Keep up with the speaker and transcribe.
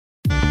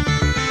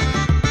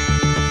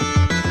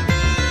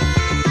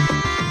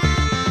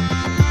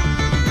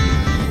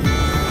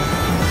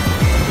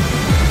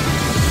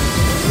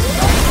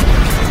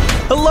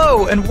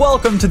Hello and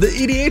welcome to the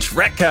EDH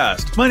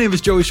Recast. My name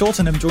is Joey Schultz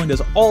and I'm joined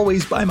as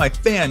always by my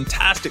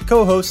fantastic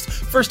co-host.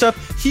 First up,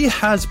 he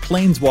has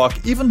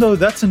Planeswalk, even though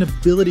that's an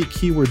ability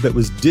keyword that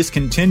was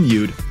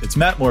discontinued. It's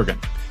Matt Morgan.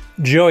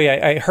 Joey,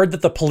 I heard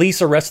that the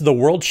police arrested the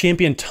world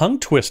champion tongue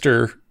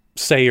twister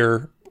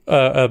sayer,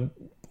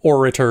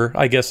 orator,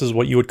 I guess is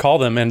what you would call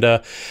them.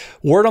 And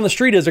word on the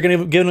street is they're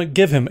going to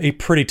give him a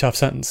pretty tough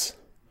sentence.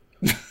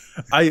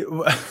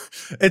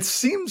 It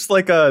seems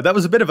like that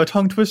was a bit of a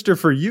tongue twister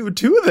for you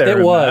too there.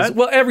 It was. Matt.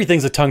 Well,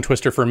 everything's a tongue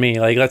twister for me.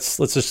 Like, let's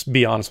just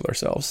be honest with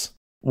ourselves.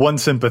 One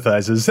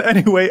sympathizes.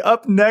 Anyway,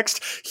 up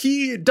next,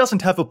 he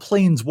doesn't have a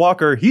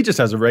Planeswalker. He just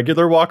has a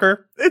regular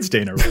walker. It's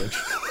Dana Roach.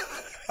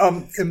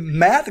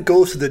 Matt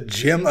goes to the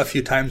gym a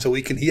few times a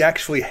week, and he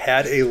actually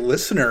had a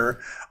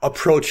listener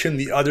approach him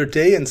the other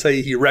day and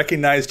say he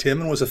recognized him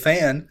and was a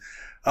fan.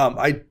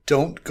 I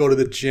don't go to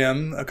the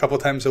gym a couple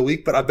times a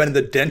week, but I've been to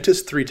the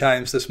dentist 3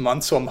 times this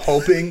month, so I'm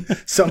hoping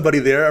somebody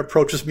there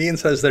approaches me and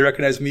says they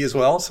recognize me as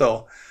well.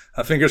 So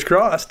fingers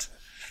crossed.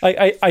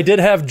 I did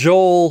have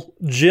Joel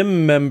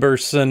Jim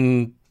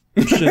Memberson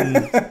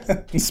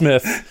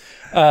Smith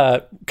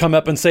come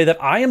up and say that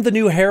I am the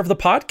new hair of the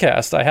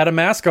podcast. I had a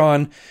mask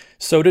on.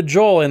 So did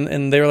Joel,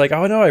 and they were like,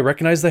 "Oh no, I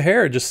recognize the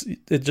hair. It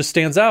just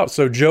stands out."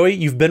 So Joey,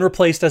 you've been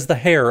replaced as the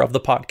hair of the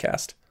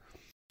podcast.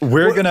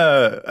 We're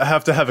gonna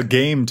have to have a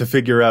game to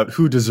figure out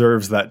who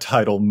deserves that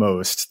title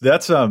most.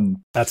 That's fine.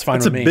 That's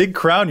with me. A big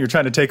crown you're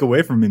trying to take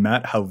away from me,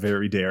 Matt. How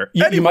very dare!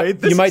 You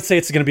might say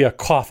it's going to be a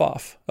cough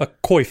off, a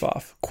coif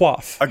off,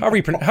 quaff.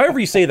 However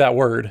you say that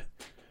word.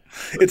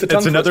 It's a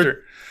tongue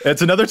twister.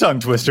 It's another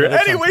tongue twister.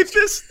 Anyway,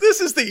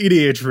 this is the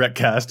EDH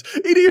Recast.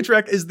 EDH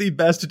Rec is the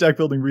best deck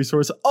building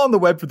resource on the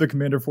web for the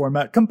Commander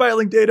format,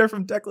 compiling data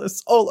from deck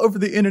lists all over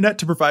the internet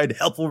to provide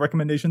helpful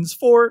recommendations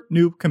for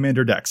new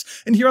Commander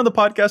decks. And here on the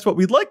podcast, what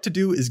we'd like to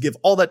do is give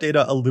all that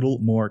data a little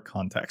more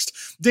context.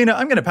 Dana,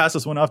 I'm going to pass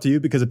this one off to you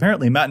because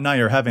apparently Matt and I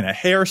are having a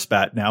hair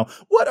spat now.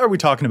 What are we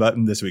talking about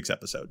in this week's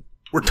episode?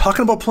 We're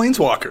talking about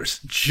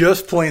Planeswalkers.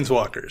 Just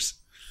Planeswalkers.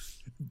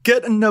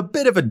 Getting a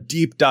bit of a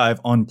deep dive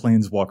on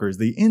Planeswalkers,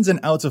 the ins and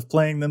outs of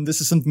playing them.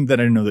 This is something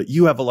that I know that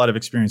you have a lot of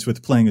experience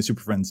with playing a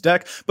Super Friends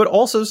deck, but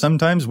also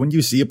sometimes when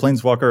you see a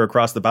Planeswalker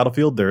across the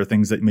battlefield, there are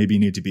things that maybe you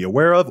need to be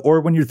aware of,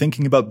 or when you're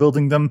thinking about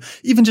building them,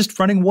 even just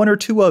running 1 or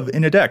 2 of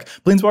in a deck.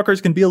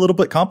 Planeswalkers can be a little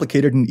bit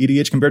complicated in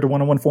EDH compared to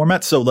one-on-one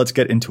formats, so let's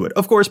get into it.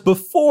 Of course,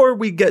 before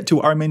we get to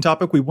our main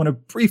topic, we want to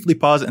briefly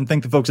pause and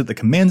thank the folks at the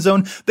Command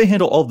Zone. They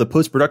handle all of the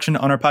post-production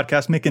on our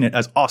podcast, making it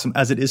as awesome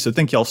as it is, so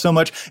thank y'all so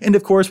much. And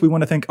of course, we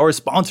want to thank our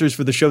sponsors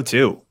for the show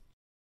too.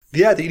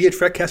 Yeah, the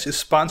EDH Recast is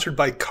sponsored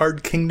by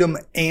Card Kingdom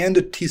and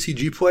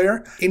TCG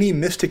Player. Any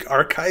Mystic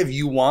Archive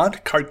you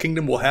want, Card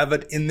Kingdom will have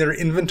it in their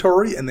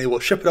inventory and they will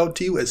ship it out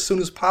to you as soon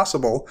as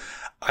possible.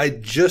 I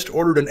just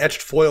ordered an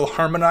etched foil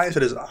Harmonize.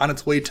 It is on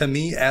its way to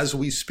me as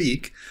we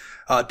speak.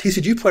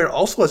 TCG Player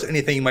also has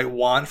anything you might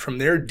want from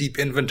their deep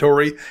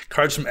inventory.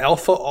 Cards from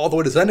Alpha all the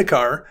way to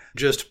Zendikar.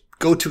 Just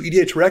go to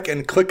EDH Rec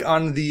and click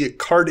on the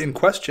card in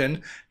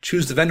question,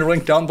 choose the vendor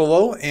link down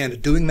below, and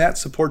doing that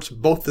supports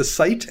both the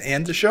site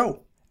and the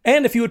show.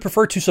 And if you would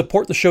prefer to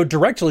support the show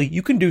directly,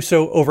 you can do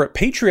so over at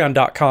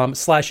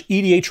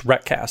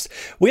patreon.com/EDHRecast.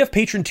 We have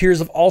patron tiers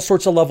of all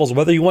sorts of levels,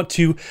 whether you want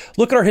to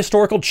look at our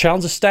historical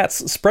Challenge of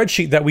Stats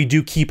spreadsheet that we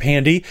do keep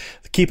handy,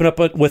 keeping up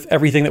with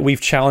everything that we've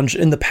challenged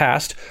in the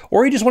past,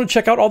 or you just want to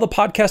check out all the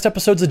podcast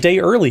episodes a day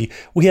early.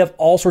 We have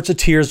all sorts of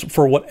tiers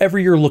for whatever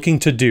you're looking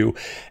to do.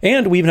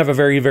 And we even have a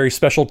very, very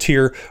special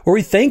tier where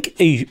we thank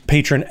a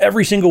patron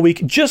every single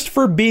week just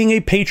for being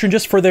a patron,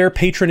 just for their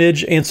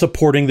patronage and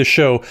supporting the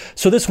show.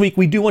 So this week,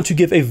 we do want to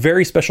give a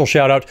very special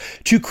shout out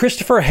to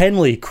Christopher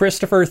Henley.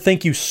 Christopher,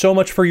 thank you so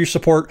much for your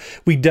support.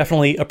 We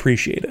definitely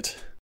appreciate it.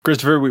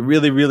 Christopher, we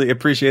really, really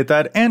appreciate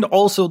that. And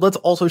also, let's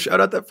also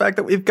shout out the fact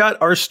that we've got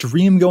our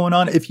stream going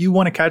on. If you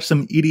want to catch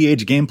some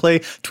EDH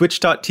gameplay,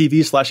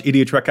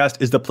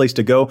 twitch.tv/EDHRecast is the place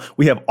to go.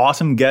 We have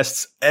awesome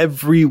guests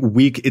every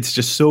week. It's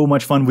just so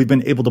much fun. We've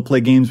been able to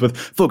play games with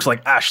folks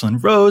like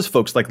Ashlyn Rose,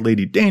 folks like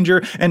Lady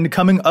Danger, and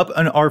coming up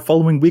on our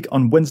following week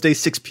on Wednesday,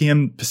 6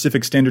 p.m.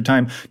 Pacific Standard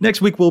Time. Next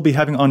week, we'll be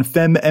having on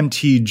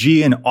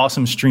FemMTG, an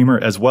awesome streamer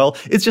as well.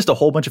 It's just a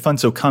whole bunch of fun.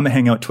 So come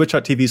hang out,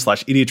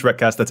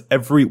 twitch.tv/EDHRecast. That's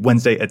every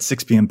Wednesday at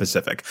 6 p.m.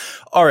 Pacific.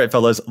 All right,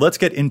 fellas, let's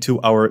get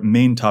into our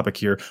main topic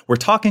here. We're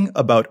talking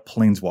about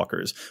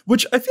Planeswalkers,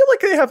 which I feel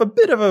like they have a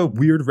bit of a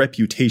weird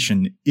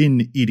reputation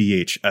in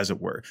EDH, as it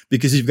were,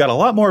 because you've got a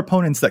lot more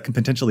opponents that can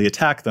potentially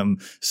attack them.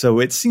 So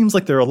it seems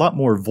like they're a lot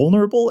more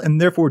vulnerable and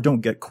therefore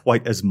don't get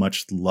quite as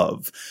much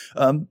love.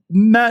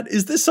 Matt,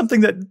 is this something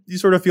that you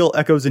sort of feel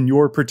echoes in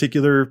your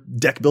particular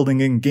deck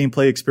building and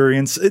gameplay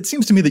experience? It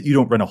seems to me that you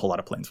don't run a whole lot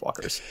of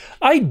Planeswalkers.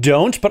 I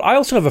don't, but I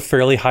also have a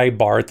fairly high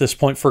bar at this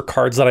point for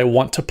cards that I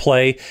want to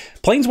play.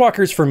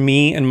 Planeswalkers, for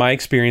me and my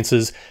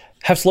experiences,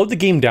 have slowed the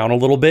game down a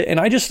little bit, and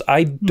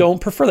I don't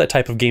prefer that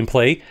type of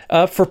gameplay.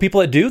 For people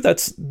that do,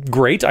 that's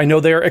great. I know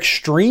they're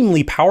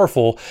extremely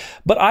powerful,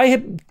 but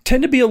I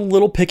tend to be a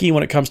little picky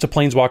when it comes to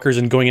Planeswalkers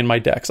and going in my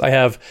decks. I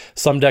have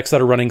some decks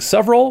that are running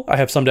several. I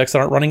have some decks that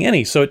aren't running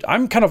any. So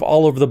I'm kind of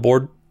all over the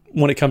board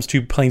when it comes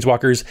to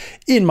Planeswalkers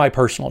in my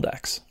personal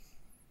decks.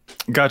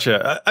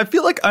 Gotcha. I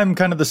feel like I'm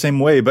kind of the same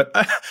way, but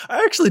I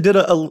actually did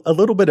a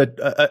little bit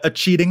of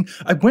cheating.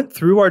 I went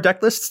through our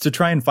deck lists to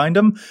try and find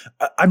them.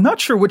 I'm not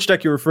sure which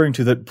deck you're referring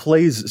to that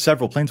plays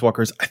several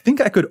Planeswalkers. I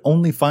think I could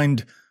only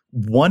find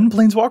one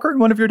Planeswalker in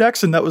one of your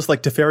decks, and that was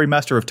like Teferi,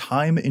 Master of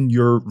Time in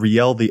your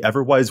Riel the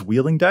Everwise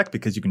Wheeling deck,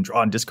 because you can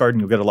draw and discard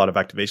and you'll get a lot of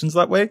activations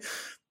that way.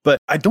 But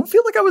I don't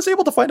feel like I was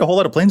able to find a whole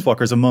lot of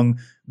Planeswalkers among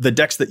the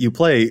decks that you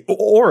play,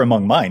 or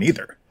among mine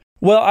either.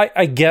 Well,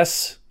 I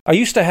guess I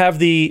used to have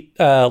the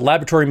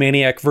Laboratory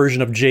Maniac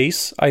version of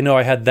Jace. I know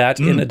I had that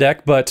in a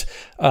deck, but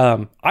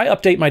I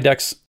update my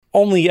decks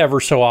only ever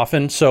so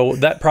often, so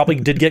that probably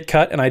did get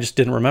cut, and I just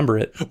didn't remember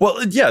it.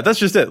 Well, yeah, that's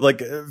just it.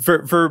 Like,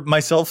 for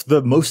myself,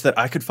 the most that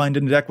I could find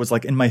in a deck was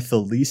like in my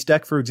Thalisse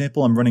deck, for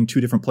example. I'm running 2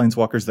 different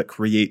Planeswalkers that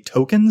create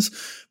tokens,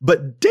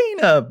 but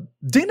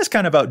Dana's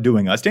kind of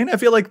outdoing us. Dana, I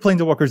feel like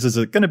Planeswalkers is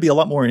going to be a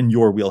lot more in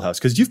your wheelhouse,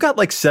 because you've got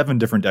like 7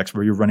 different decks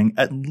where you're running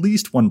at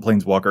least 1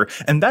 Planeswalker,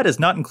 and that is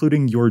not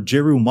including your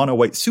Jeru Mono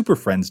White Super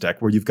Friends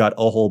deck, where you've got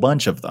a whole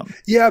bunch of them.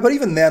 Yeah, but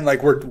even then,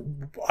 like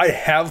I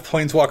have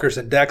Planeswalkers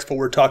in decks, but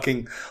we're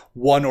talking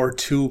 1 or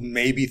 2,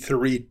 maybe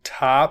 3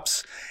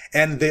 tops.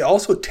 And they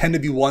also tend to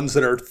be ones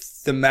that are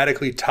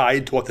thematically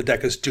tied to what the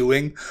deck is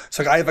doing.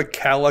 So like I have a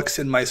Calyx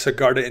in my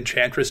Sigarda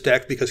Enchantress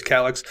deck because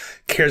Calyx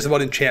cares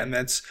about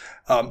enchantments.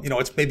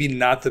 It's maybe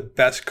not the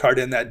best card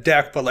in that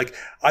deck, but like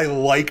I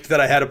liked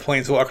that I had a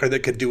Planeswalker that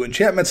could do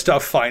enchantment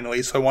stuff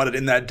finally. So I wanted it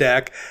in that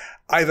deck.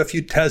 I have a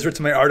few Tezzerets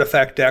in my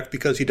artifact deck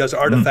because he does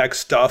artifact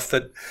stuff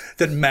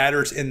that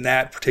matters in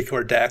that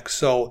particular deck.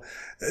 So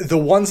the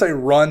ones I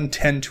run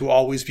tend to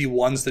always be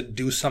ones that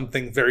do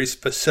something very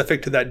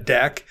specific to that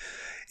deck.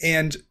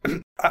 And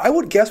I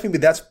would guess maybe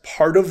that's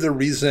part of the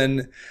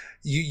reason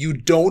you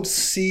don't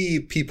see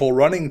people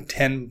running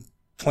 10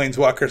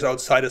 Planeswalkers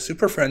outside of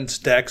Super Friends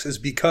decks, is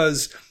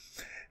because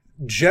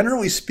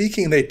generally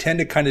speaking, they tend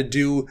to kind of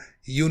do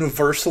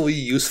universally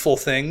useful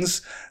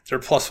things. Their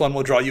 +1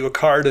 will draw you a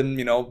card, and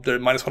their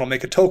 -1 will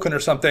make a token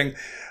or something.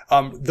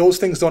 Those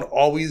things don't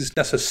always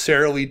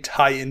necessarily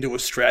tie into a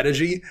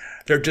strategy.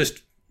 They're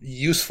just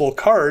useful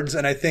cards.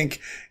 And I think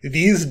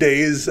these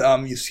days,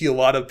 you see a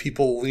lot of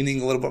people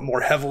leaning a little bit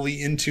more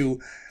heavily into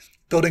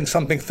building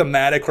something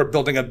thematic or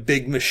building a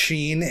big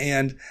machine.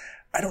 And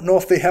I don't know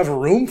if they have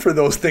room for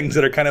those things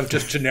that are kind of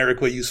just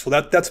generically useful.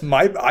 I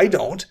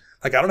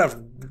don't have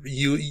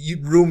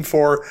room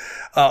for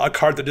a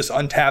card that just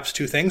untaps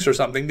 2 things or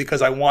something,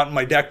 because I want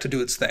my deck to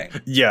do its thing.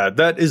 Yeah,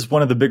 that is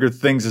one of the bigger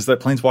things, is that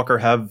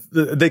Planeswalker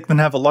they can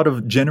have a lot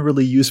of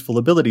generally useful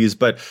abilities,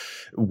 but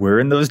we're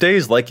in those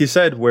days, like you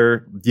said,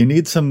 where you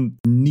need some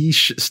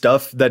niche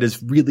stuff that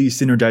is really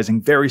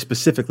synergizing very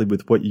specifically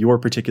with what your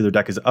particular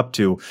deck is up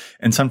to.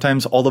 And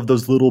sometimes all of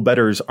those little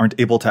betters aren't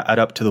able to add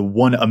up to the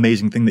one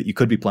amazing thing that you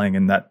could be playing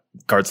in that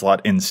card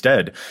slot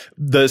instead.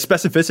 The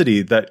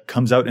specificity that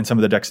comes out in some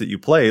of the decks that you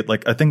play,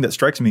 like a thing that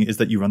strikes me is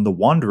that you run the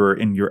Wanderer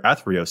in your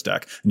Athreos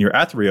deck, and your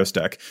Athreos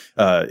deck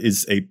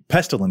is a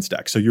Pestilence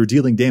deck. So you're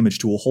dealing damage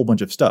to a whole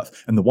bunch of stuff.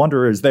 And the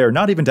Wanderer is there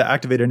not even to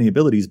activate any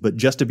abilities, but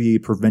just to be a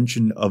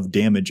prevention of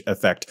damage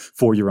effect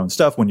for your own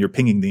stuff when you're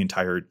pinging the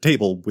entire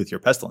table with your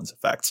Pestilence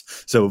effects.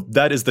 So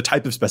that is the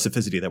type of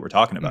specificity that we're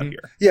talking about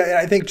here. Yeah, and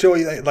I think,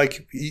 Joey,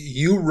 like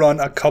you run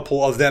a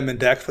couple of them in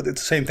decks, but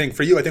it's the same thing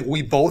for you. I think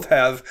we both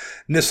have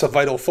Nissa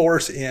Vital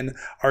Force in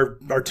our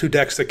 2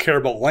 decks that care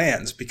about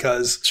lands,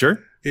 because sure.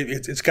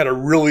 It's got a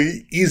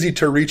really easy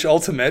to reach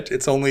ultimate.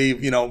 It's only,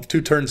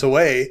 2 turns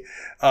away.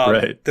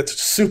 Right. That's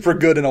super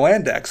good in a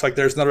land deck. Like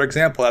there's another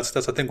example. That's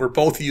a thing we're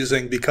both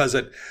using because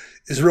it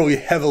is really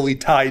heavily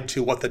tied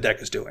to what the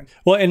deck is doing.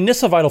 Well, and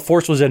Nissa Vital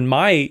Force was in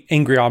my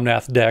Angry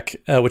Omnath deck,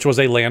 which was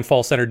a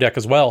landfall center deck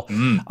as well.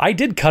 I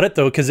did cut it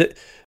though, because it,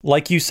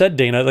 like you said,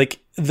 Dana, like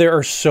there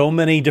are so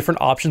many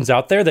different options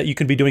out there that you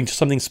can be doing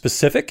something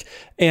specific.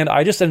 And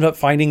I just ended up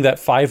finding that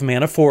 5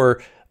 mana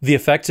for the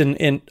effects,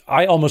 and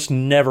I almost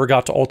never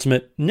got to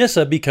ultimate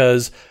Nissa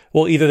because,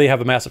 well, either they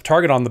have a massive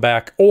target on the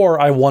back, or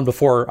I won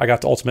before I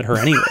got to ultimate her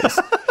anyways.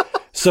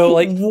 So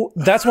like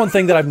that's one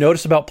thing that I've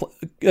noticed about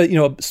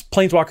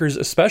Planeswalkers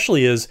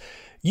especially, is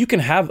you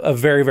can have a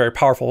very, very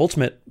powerful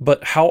ultimate,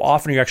 but how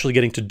often are you actually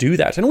getting to do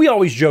that? And we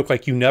always joke,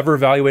 like, you never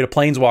evaluate a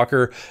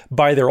Planeswalker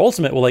by their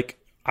ultimate. Well, like,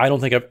 I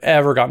don't think I've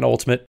ever gotten an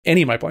ultimate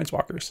any of my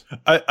Planeswalkers.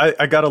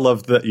 I gotta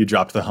love that you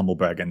dropped the humble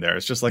brag in there.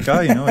 It's just like,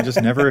 I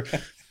just never,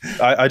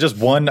 I just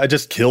won. I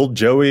just killed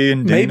Joey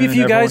and Dana. Maybe if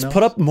you guys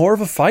put up more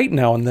of a fight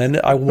now and then,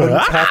 I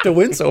wouldn't have to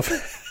win so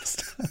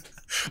fast.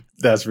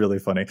 That's really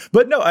funny.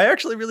 But no, I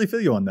actually really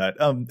feel you on that.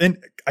 And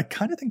I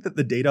kind of think that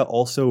the data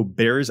also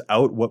bears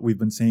out what we've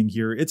been saying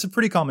here. It's a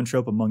pretty common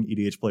trope among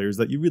EDH players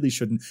that you really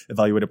shouldn't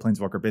evaluate a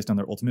Planeswalker based on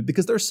their ultimate,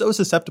 because they're so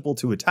susceptible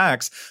to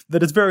attacks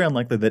that it's very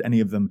unlikely that any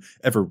of them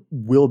ever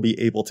will be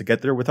able to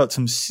get there without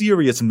some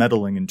serious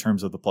meddling in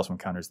terms of the +1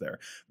 counters there.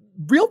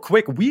 Real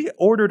quick, we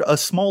ordered a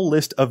small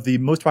list of the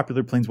most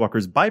popular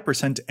Planeswalkers by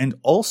percent and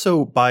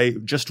also by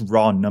just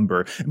raw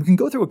number. And we can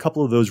go through a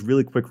couple of those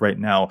really quick right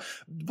now.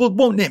 We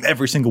won't name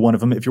every single one one of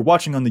them. If you're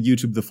watching on the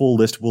YouTube, the full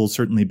list will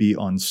certainly be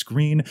on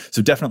screen,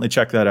 so definitely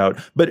check that out.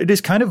 But it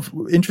is kind of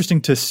interesting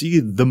to see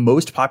the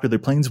most popular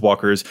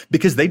planeswalkers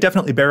because they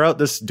definitely bear out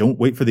this don't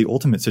wait for the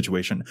ultimate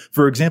situation.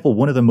 For example,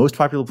 one of the most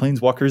popular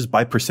planeswalkers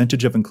by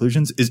percentage of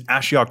inclusions is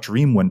Ashiok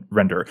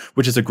Dreamrender,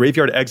 which is a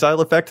graveyard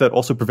exile effect that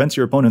also prevents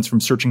your opponents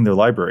from searching their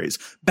libraries.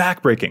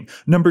 Backbreaking.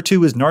 Number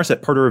 2 is Narset,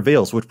 Parter of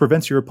Veils, which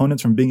prevents your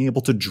opponents from being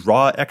able to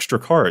draw extra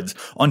cards.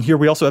 On here,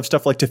 we also have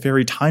stuff like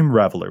Teferi Time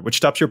Raveler, which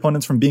stops your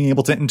opponents from being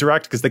able to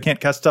interact because they can't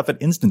cast stuff at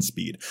instant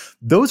speed.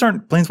 Those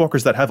aren't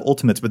planeswalkers that have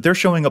ultimates, but they're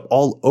showing up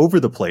all over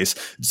the place,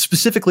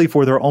 specifically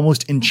for their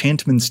almost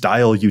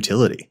enchantment-style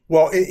utility.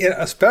 Well,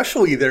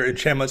 especially their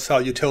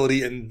enchantment-style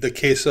utility in the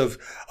case of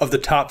the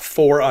top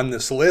 4 on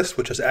this list,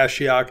 which is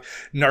Ashiok,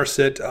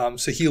 Narset,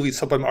 Saheeli,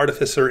 Sublime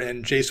Artificer,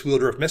 and Jace,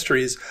 Wielder of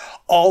Mysteries,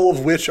 all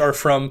of which are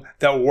from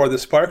that War of the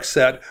Spark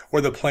set,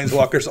 where the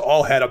planeswalkers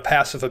all had a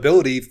passive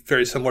ability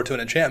very similar to an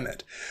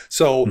enchantment.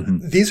 So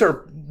these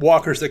are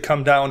walkers that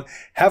come down,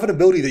 have an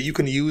ability that you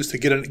can use to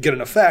get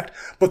an effect,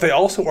 but they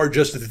also are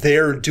just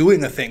there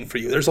doing a thing for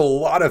you. There's a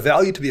lot of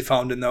value to be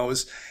found in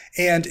those.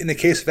 And in the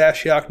case of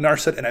Ashiok,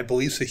 Narset, and I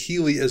believe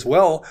Saheeli as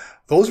well,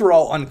 those were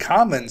all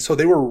uncommon, so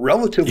they were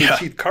relatively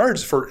cheap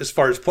cards for as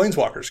far as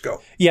planeswalkers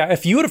go. Yeah,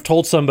 if you would have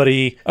told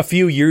somebody a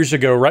few years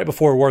ago, right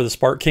before War of the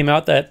Spark came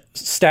out, that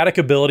static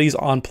abilities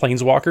on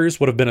planeswalkers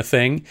would have been a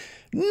thing,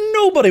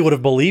 nobody would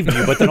have believed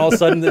you. But then all of a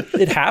sudden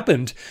it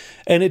happened.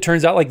 And it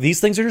turns out like these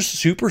things are just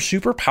super,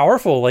 super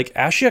powerful. Like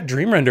Ashiok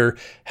Dreamrender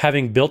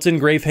having built-in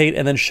Grave Hate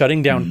and then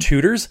shutting down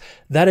tutors,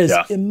 that is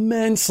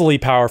immensely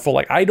powerful.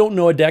 Like I don't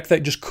know a deck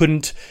that just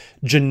couldn't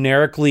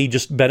generically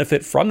just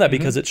benefit from that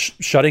because it's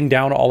shutting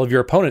down all of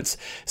your opponents.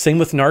 Same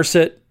with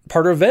Narset,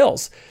 Parter of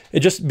Veils. It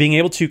just being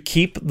able to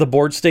keep the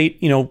board state,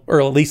 or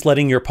at least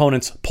letting your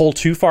opponents pull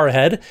too far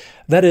ahead,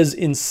 that is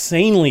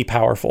insanely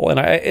powerful. And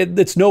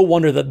it's no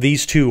wonder that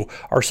these two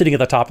are sitting at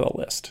the top of the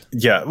list.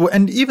 Yeah,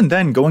 and even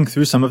then, going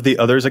through some of the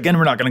others, again,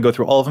 we're not going to go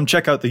through all of them.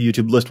 Check out the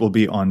YouTube list, will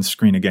be on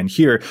screen again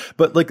here.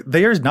 But like,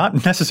 they are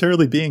not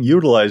necessarily being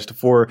utilized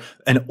for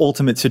an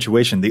ultimate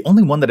situation. The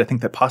only one that I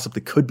think that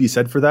possibly could be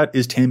said for that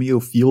is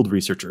Tamiyo Field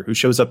Researcher, who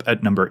shows up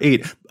at number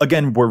 8.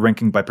 Again, we're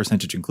ranking by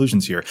percentage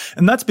inclusions here.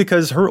 And that's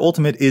because her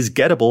ultimate is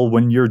gettable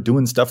when you're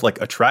doing stuff like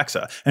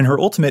Atraxa, and her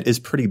ultimate is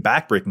pretty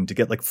backbreaking to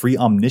get like free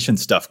omniscient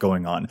stuff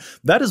going on.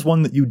 That is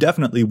one that you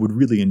definitely would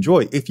really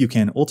enjoy if you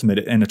can ultimate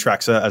it, and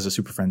Atraxa as a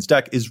Super Friends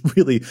deck is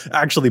really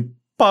actually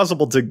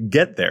possible to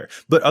get there.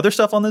 But other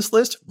stuff on this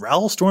list,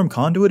 Ral Storm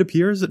Conduit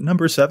appears at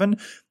number 7.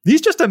 He's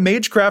just a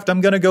Magecraft.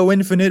 I'm going to go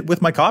infinite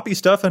with my copy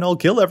stuff and I'll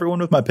kill everyone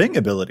with my ping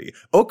ability.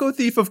 Oko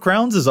Thief of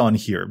Crowns is on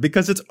here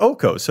because it's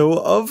Oko, so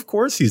of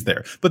course he's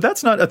there. But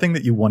that's not a thing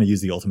that you want to use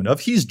the ultimate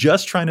of. He's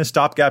just trying to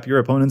stopgap your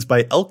opponents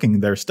by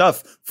elking their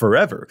stuff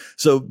forever.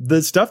 So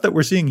the stuff that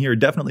we're seeing here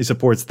definitely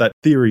supports that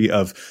theory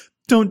of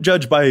don't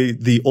judge by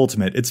the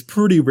ultimate. It's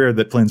pretty rare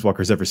that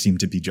planeswalkers ever seem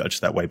to be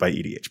judged that way by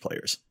EDH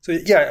players. So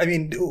yeah, I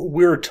mean,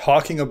 we're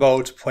talking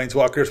about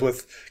planeswalkers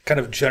with kind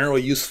of general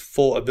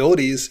useful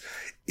abilities.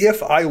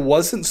 If I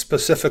wasn't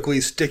specifically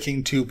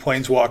sticking to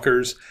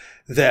planeswalkers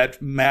that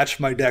match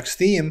my deck's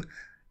theme,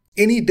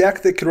 any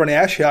deck that could run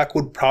Ashiok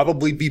would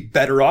probably be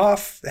better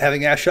off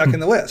having Ashiok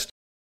in the list.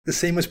 The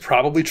same is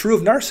probably true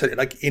of Narset.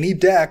 Like any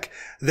deck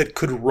that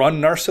could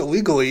run Narset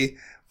legally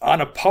on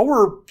a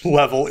power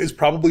level is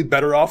probably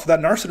better off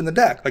without Narset in the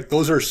deck. Like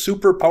those are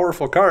super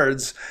powerful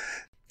cards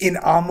in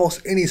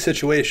almost any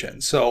situation.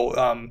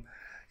 So,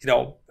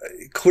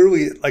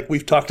 clearly, like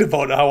we've talked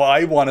about how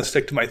I want to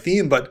stick to my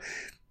theme, but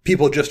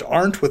people just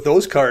aren't with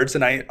those cards.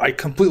 And I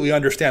completely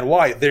understand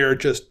why. They're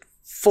just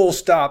full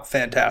stop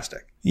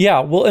fantastic.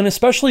 Yeah, well, and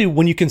especially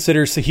when you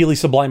consider Saheeli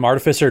Sublime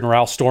Artificer and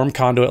Ral Storm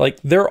Conduit,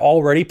 like they're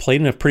already played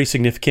in a pretty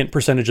significant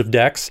percentage of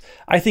decks.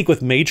 I think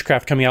with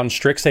Magecraft coming out in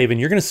Strixhaven,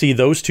 you're going to see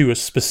those two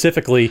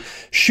specifically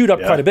shoot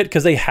up quite a bit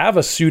because they have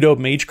a pseudo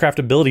Magecraft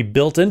ability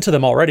built into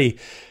them already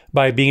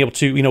by being able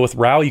to, with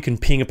Ral, you can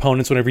ping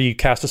opponents whenever you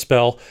cast a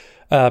spell.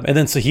 And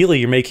then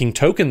Saheeli, you're making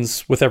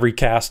tokens with every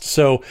cast.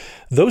 So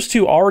those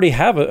two already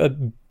have a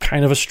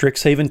kind of a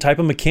Strixhaven type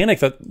of mechanic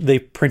that they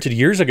printed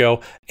years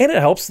ago. And it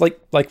helps, like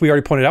we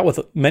already pointed out with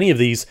many of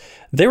these,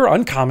 they were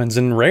uncommons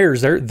and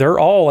rares. They're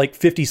all like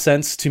 50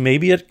 cents to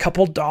maybe a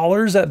couple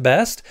dollars at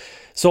best.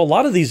 So a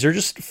lot of these are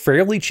just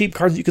fairly cheap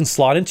cards you can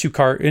slot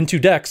into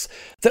decks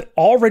that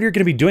already are going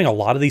to be doing a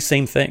lot of these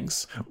same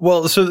things.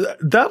 Well, so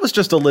that was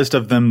just a list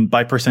of them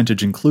by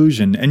percentage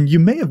inclusion. And you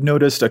may have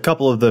noticed a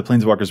couple of the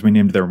planeswalkers we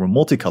named there were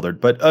multicolored,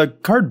 but a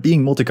card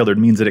being multicolored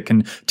means that it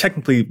can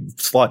technically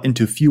slot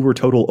into fewer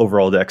total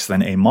overall decks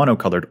than a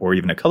monocolored or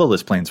even a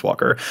colorless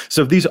planeswalker.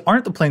 So these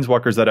aren't the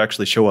planeswalkers that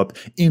actually show up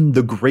in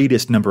the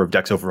greatest number of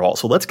decks overall.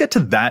 So let's get to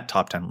that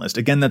top 10 list.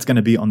 Again, that's going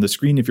to be on the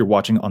screen if you're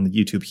watching on the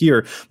YouTube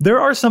here. There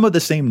are some of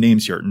the same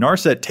names here.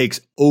 Narset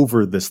takes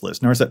over this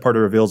list. Narset,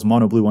 Parter of Veils,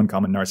 mono blue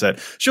uncommon Narset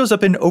shows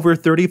up in over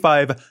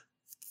 35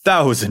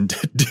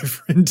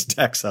 different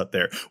decks out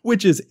there,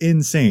 which is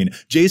insane.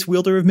 Jace,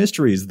 Wielder of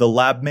Mysteries, the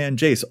Labman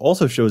Jace,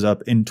 also shows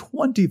up in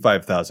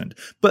 25,000.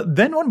 But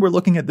then when we're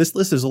looking at this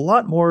list, there's a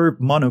lot more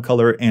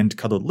monocolor and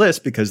colored lists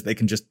because they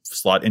can just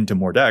slot into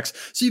more decks.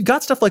 So you've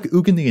got stuff like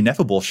Ugin the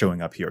Ineffable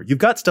showing up here. You've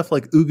got stuff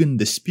like Ugin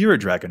the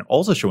Spirit Dragon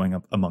also showing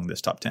up among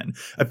this top 10.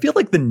 I feel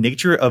like the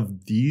nature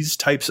of these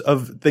types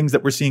of things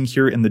that we're seeing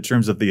here in the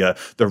terms of the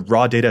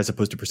raw data as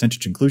opposed to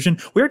percentage inclusion,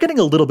 we're getting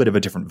a little bit of a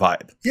different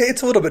vibe. Yeah,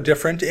 it's a little bit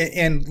different.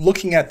 And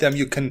looking at them,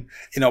 you can,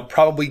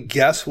 probably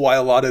guess why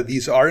a lot of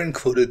these are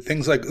included.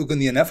 Things like Ugin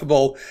the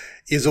Ineffable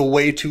is a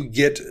way to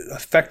get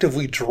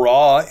effectively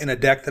draw in a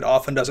deck that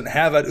often doesn't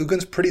have it.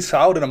 Ugin's pretty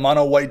solid in a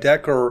mono white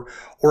deck or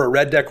a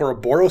red deck or a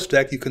Boros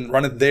deck. You can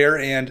run it there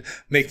and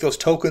make those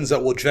tokens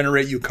that will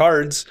generate you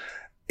cards,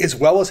 as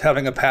well as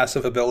having a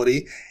passive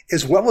ability,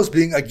 as well as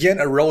being, again,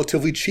 a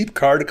relatively cheap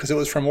card because it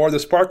was from War of the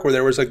Spark where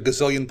there was a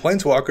gazillion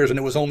Planeswalkers and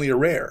it was only a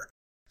rare.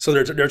 So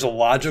there's a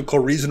logical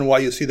reason why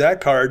you see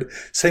that card.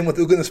 Same with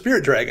Ugin the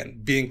Spirit Dragon.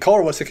 Being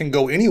colorless, it can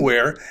go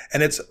anywhere,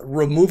 and it's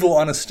removal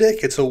on a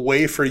stick. It's a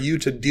way for you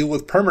to deal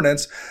with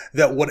permanents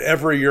that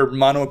whatever your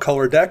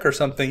monocolor deck or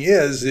something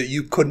is that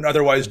you couldn't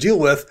otherwise deal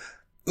with,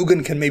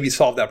 Ugin can maybe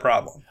solve that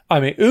problem.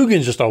 I mean,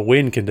 Ugin's just a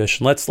win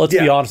condition. Let's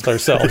be honest with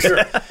ourselves. Sure.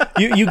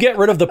 You get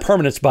rid of the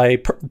permanents by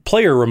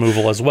player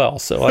removal as well.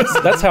 So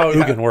that's how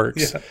Ugin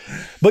works. Yeah.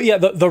 But yeah,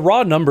 the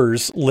raw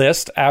numbers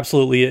list,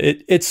 absolutely,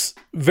 it's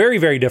very,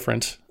 very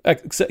different.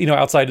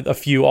 Outside a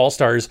few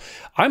all-stars.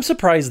 I'm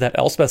surprised that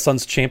Elspeth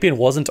Sun's Champion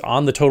wasn't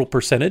on the total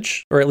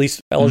percentage, or at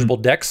least eligible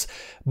decks,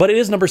 but it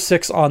is number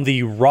 6 on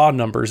the raw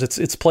numbers.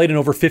 It's played in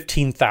over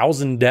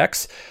 15,000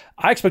 decks.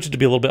 I expect it to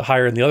be a little bit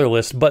higher in the other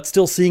list, but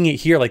still seeing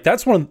it here, like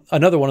that's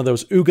another one of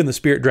those Ugin the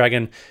Spirit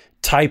Dragon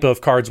type of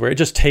cards where it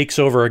just takes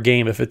over a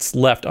game if it's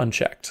left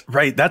unchecked.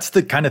 Right. That's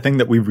the kind of thing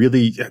that we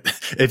really,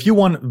 if you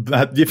want to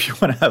have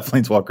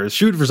Planeswalkers,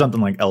 shoot for something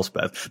like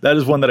Elspeth. That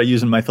is one that I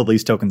use in my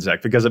Thalisse tokens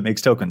deck because it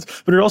makes tokens,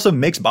 but it also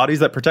makes bodies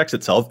that protects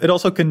itself. It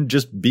also can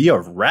just be a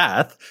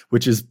Wrath,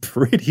 which is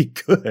pretty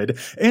good.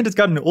 And it's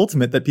got an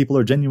ultimate that people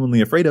are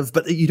genuinely afraid of,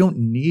 but that you don't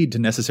need to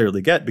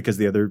necessarily get because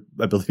the other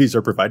abilities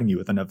are providing you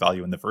with enough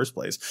value in the first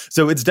place.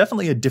 So it's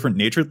definitely a different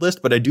natured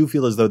list, but I do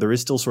feel as though there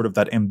is still sort of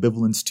that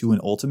ambivalence to an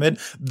ultimate.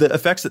 The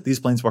effects that these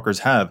Planeswalkers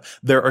have,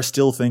 there are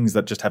still things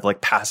that just have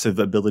like passive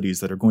abilities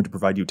that are going to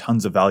provide you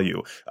tons of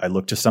value. I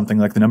look to something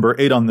like the number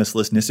 8 on this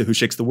list, Nissa Who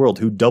Shakes the World,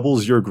 who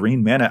doubles your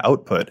green mana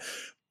output.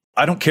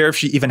 I don't care if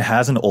she even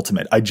has an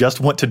ultimate. I just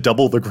want to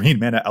double the green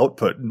mana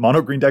output.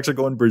 Mono green decks are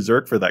going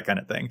berserk for that kind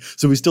of thing.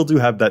 So we still do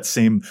have that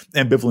same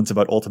ambivalence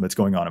about ultimates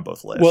going on in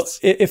both lists. Well,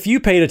 if you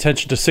paid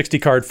attention to 60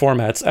 card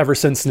formats ever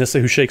since Nissa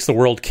Who Shakes the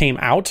World came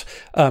out,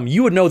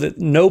 you would know that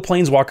no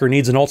Planeswalker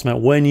needs an ultimate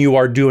when you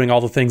are doing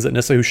all the things that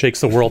Nissa Who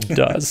Shakes the World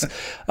does.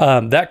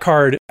 That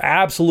card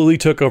absolutely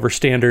took over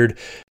Standard,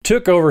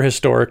 took over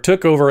Historic,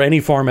 took over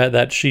any format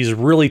that she's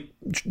really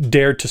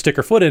dared to stick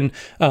her foot in,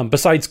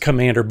 besides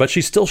Commander, but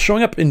she's still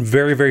showing up in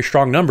very, very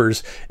strong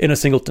numbers in a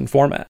singleton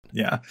format.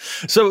 Yeah.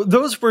 So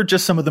those were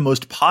just some of the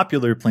most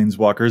popular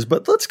Planeswalkers,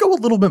 but let's go a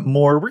little bit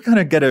more. We're going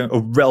to get a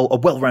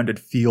well-rounded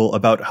feel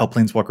about how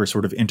Planeswalkers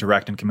sort of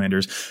interact in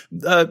Commanders.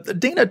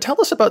 Dana, tell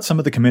us about some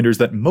of the Commanders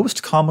that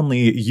most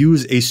commonly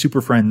use a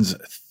Super Friends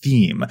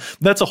theme.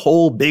 That's a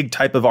whole big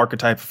type of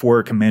archetype for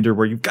a Commander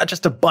where you've got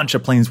just a bunch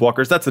of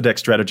Planeswalkers. That's the deck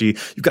strategy.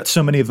 You've got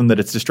so many of them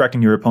that it's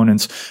distracting your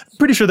opponents. I'm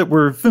pretty sure that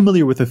we're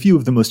familiar with a few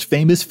of the most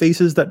famous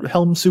faces that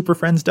helm Super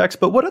Friends decks,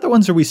 but what other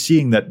ones are we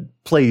seeing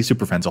that play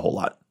Super Friends a whole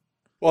lot?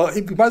 Well,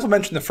 we might as well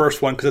mention the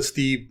first one because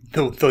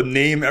it's the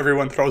name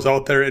everyone throws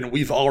out there, and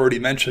we've already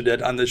mentioned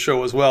it on this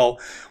show as well,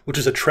 which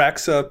is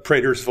Atraxa,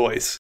 Praetor's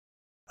Voice.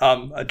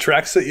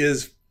 Atraxa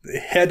is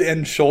head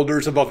and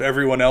shoulders above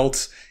everyone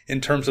else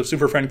in terms of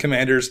Super Friend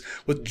Commanders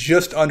with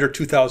just under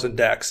 2,000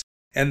 decks.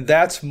 And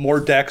that's more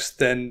decks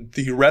than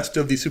the rest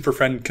of the Super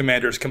Friend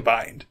Commanders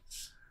combined.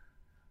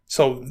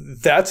 So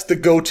that's the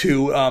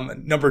go-to.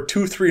 Number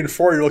 2, 3, and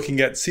 4, you're looking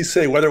at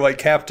Sisay, Weatherlight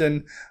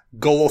Captain,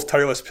 Golos,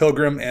 Tireless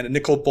Pilgrim, and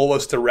Nicol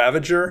Bolas, the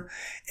Ravager.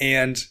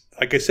 And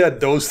like I said,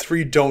 those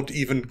 3 don't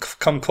even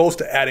come close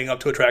to adding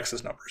up to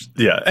Atraxa's numbers.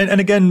 Yeah. And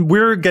again,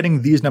 we're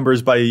getting these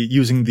numbers by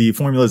using the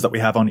formulas that we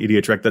have on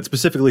EDHREC that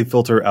specifically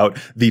filter out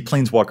the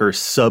Planeswalker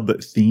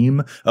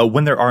sub-theme.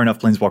 When there are enough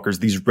Planeswalkers,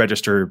 these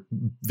register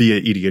via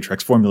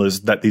EDHREC's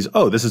formulas that this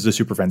is a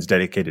Super Friends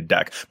dedicated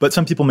deck. But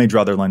some people may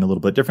draw their line a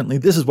little bit differently.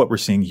 This is what we're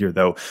seeing here,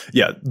 though.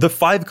 Yeah, the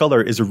 5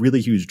 color is a really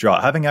huge draw.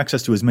 Having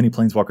access to as many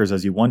Planeswalkers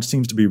as you want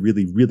seems to be a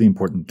really, really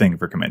important thing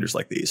for Commanders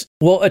like these.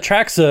 Well,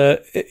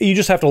 Atraxa, you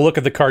just have to look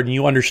at the card and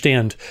you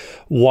understand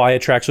why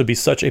Atraxa would be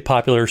such a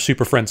popular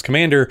Super Friends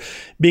commander.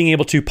 Being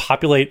able to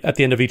populate at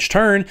the end of each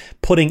turn,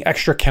 putting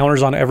extra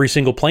counters on every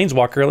single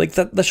Planeswalker, like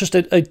that's just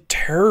a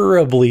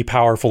terribly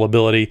powerful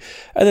ability.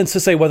 And then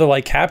Sisay,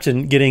 Weatherlight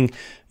Captain, getting,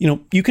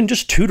 you can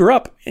just tutor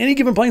up any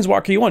given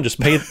Planeswalker you want. Just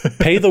pay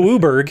the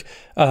Wooburg,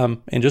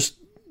 and just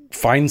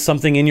find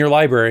something in your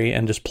library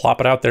and just plop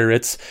it out there.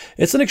 It's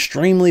an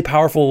extremely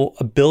powerful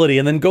ability.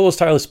 And then Golos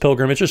Tireless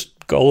Pilgrim, it's just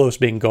Golos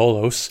being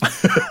Golos.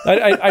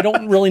 I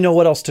don't really know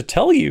what else to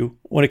tell you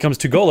when it comes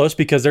to Golos,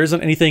 because there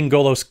isn't anything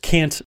Golos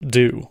can't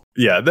do.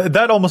 Yeah,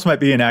 that almost might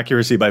be an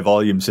accuracy by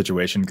volume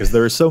situation, because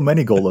there are so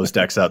many Golos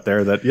decks out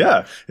there that,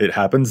 yeah, it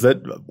happens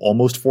that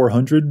almost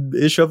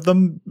 400-ish of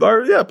them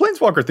are,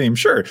 Planeswalker themed.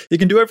 Sure, you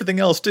can do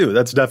everything else too.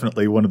 That's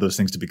definitely one of those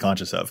things to be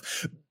conscious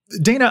of.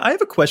 Dana, I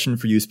have a question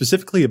for you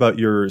specifically about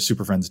your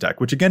Super Friends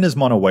deck, which again is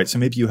mono white, so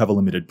maybe you have a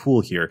limited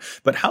pool here.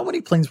 But how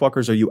many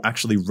Planeswalkers are you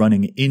actually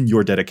running in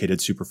your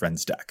dedicated Super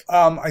Friends deck?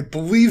 I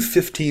believe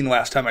 15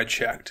 last time I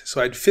checked. So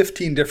I had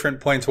 15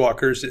 different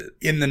Planeswalkers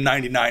in the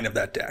 99 of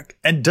that deck.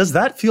 And does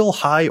that feel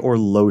high or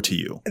low to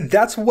you?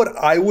 That's what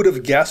I would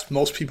have guessed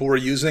most people were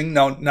using.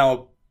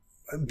 Now,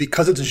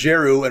 because it's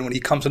Jeru, and when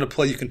he comes into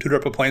play, you can tutor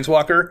up a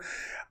Planeswalker,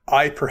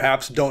 I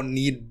perhaps don't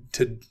need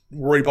to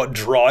worry about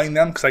drawing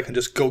them because I can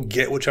just go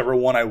get whichever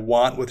one I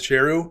want with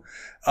Jeru.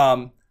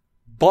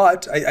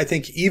 But I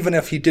think even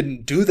if he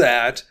didn't do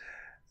that,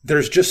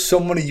 there's just so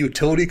many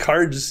utility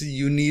cards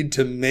you need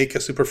to make a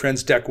Super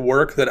Friends deck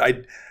work that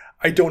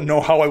I don't know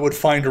how I would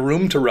find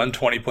room to run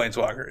 20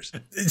 Planeswalkers.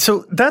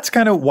 So that's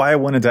kind of why I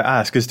wanted to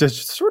ask, is to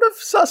sort of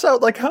suss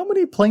out, like, how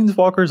many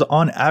Planeswalkers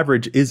on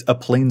average is a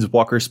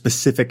Planeswalker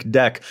specific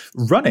deck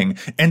running?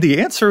 And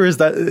the answer is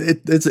that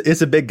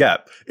it's a big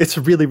gap. It's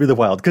really, really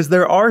wild, because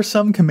there are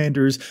some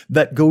commanders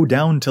that go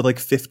down to like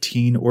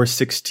 15 or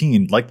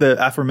 16, like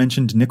the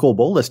aforementioned Nicol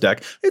Bolas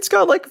deck. It's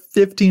got like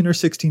 15 or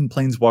 16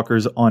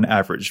 Planeswalkers on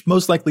average.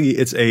 Most likely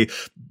it's a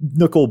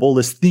Nicol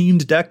Bolas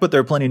themed deck, but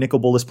there are plenty of Nicol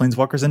Bolas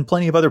Planeswalkers and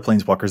plenty of other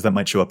Planeswalkers that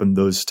might show up in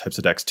those types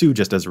of decks too,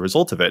 just as a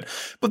result of it.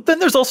 But then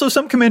there's also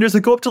some commanders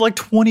that go up to like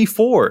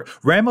 24.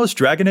 Ramos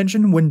Dragon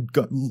Engine, when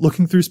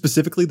looking through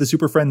specifically the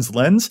Super Friends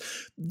lens,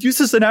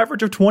 uses an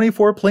average of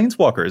 24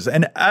 Planeswalkers,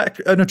 and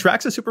an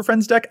Atraxa Super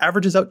Friends deck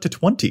averages out to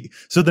 20.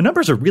 So the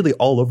numbers are really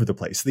all over the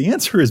place. The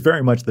answer is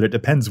very much that it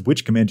depends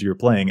which commander you're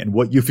playing and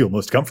what you feel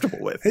most comfortable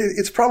with.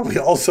 It's probably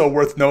also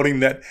worth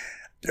noting that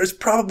there's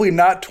probably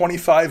not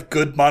 25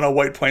 good mono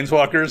white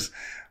Planeswalkers.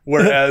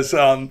 Whereas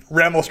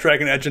Ramos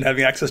Dragon Engine,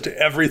 having access to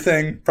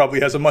everything, probably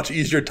has a much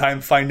easier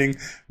time finding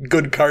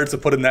good cards to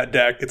put in that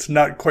deck. It's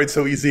not quite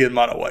so easy in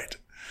mono white.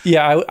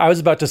 Yeah, I was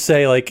about to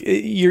say, like,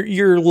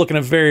 you're looking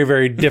at very,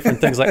 very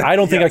different things. Like, I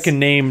don't think I can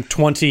name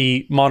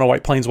 20 mono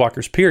white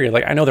Planeswalkers, period.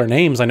 Like, I know their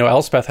names. I know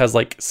Elspeth has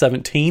like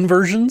 17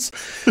 versions,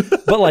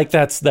 but like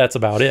that's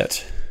about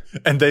it.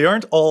 And they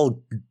aren't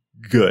all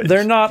good.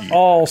 They're not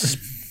all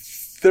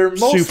they're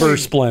mostly super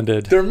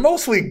splendid. They're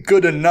mostly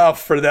good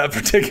enough for that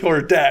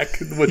particular deck,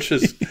 which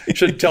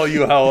should tell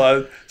you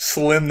how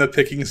slim the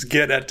pickings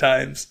get at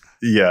times.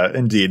 Yeah,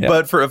 indeed. Yep.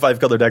 But for a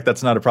 5-color deck,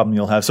 that's not a problem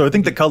you'll have. So I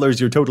think the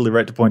colors, you're totally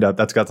right to point out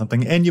that's got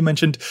something. And you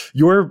mentioned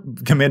your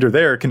commander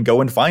there can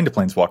go and find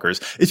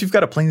Planeswalkers. If you've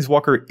got a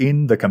Planeswalker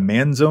in the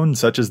command zone,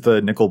 such as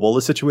the Nicol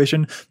Bolas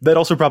situation, that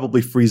also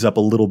probably frees up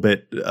a little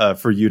bit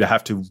for you to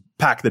have to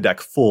pack the deck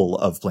full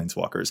of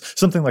Planeswalkers.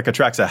 Something like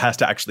Atraxa has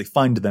to actually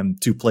find them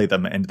to play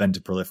them and then to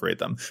proliferate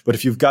them. But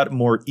if you've got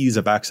more ease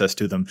of access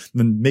to them,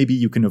 then maybe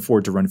you can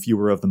afford to run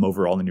fewer of them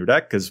overall in your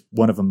deck, because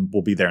one of them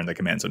will be there in the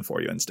command zone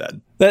for you instead.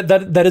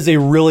 That is a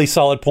really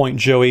solid point,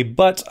 Joey.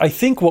 But I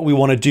think what we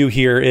want to do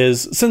here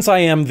is, since I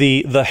am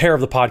the hair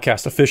of the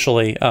podcast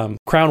officially,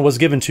 crown was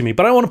given to me,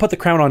 but I don't want to put the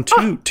crown on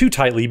too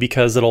tightly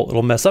because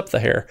it'll mess up the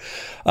hair.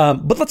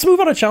 But let's move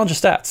on to Challenge of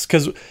Stats,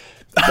 because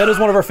that is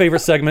one of our favorite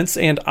segments,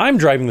 and I'm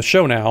driving the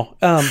show now.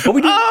 But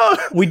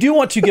we do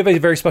want to give a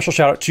very special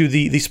shout out to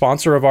the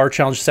sponsor of our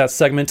Challenge Stats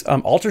segment,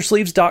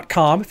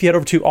 Altersleeves.com. If you head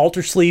over to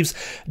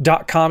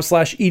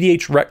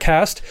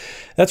altersleeves.com/EDHRECast,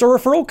 that's our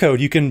referral code.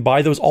 You can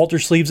buy those altar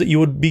sleeves that you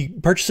would be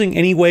purchasing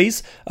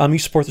anyways. You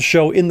support the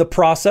show in the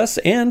process,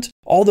 and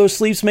all those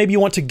sleeves, maybe you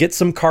want to get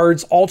some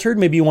cards altered,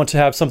 maybe you want to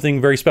have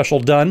something very special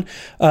done,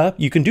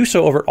 you can do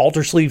so over at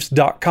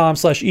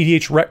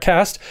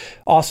altersleeves.com/EDHRECast.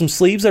 Awesome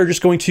sleeves that are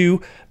just going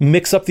to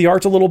mix up the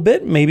art a little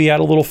bit, maybe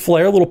add a little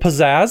flair, a little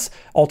pizzazz.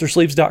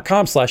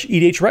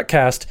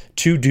 Altersleeves.com/EDHRECast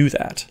to do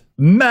that.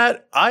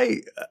 Matt,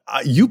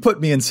 you put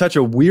me in such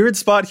a weird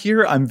spot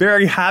here. I'm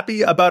very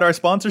happy about our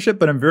sponsorship,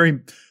 but I'm very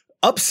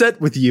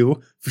upset with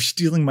you for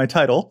stealing my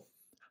title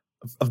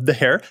of the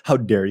hair. How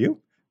dare you?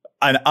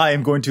 And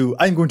I'm going to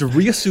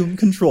reassume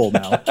control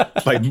now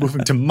by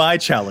moving to my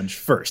challenge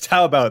first.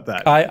 How about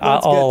that?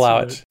 I'll allow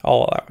it. I'll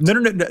allow it. No.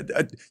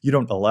 You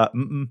don't allow.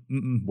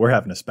 We're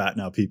having a spat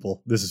now,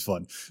 people. This is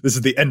fun. This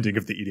is the ending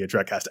of the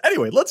EDHRECast.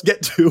 Anyway, let's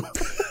get to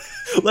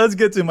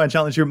my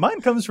challenge here. Mine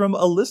comes from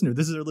a listener.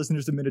 This is our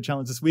listener submitted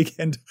challenge this week,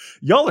 and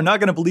y'all are not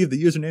going to believe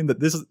the username that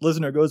this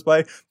listener goes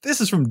by. This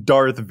is from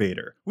Darth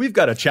Vader. We've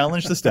got to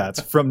challenge the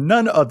stats from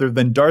none other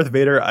than Darth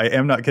Vader. I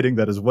am not kidding.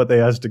 That is what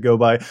they asked to go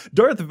by.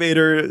 Darth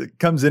Vader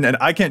comes in, and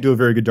I can't do a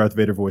very good Darth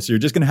Vader voice, so you're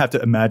just going to have to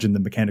imagine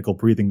the mechanical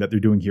breathing that they're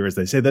doing here as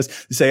they say this.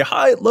 They say,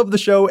 "Hi, love the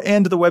show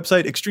and the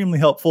website. Extremely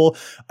helpful.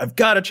 I've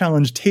got to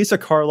challenge Teysa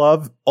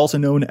Karlov, also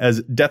known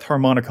as Death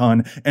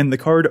Harmonicon, and the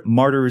card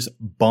Martyr's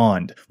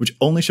Bond, which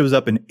only shows up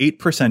up an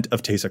 8%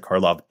 of Teysa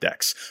Karlov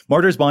decks.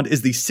 Martyr's Bond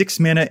is the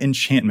 6-mana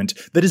enchantment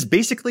that is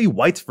basically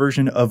White's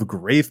version of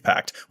Grave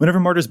Pact. Whenever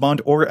Martyr's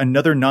Bond or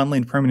another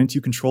non-land permanent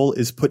you control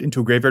is put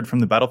into a graveyard from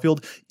the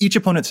battlefield, each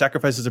opponent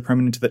sacrifices a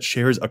permanent that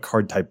shares a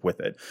card type with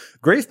it.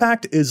 Grave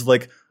Pact is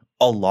like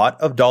a lot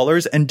of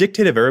dollars, and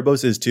Dictate of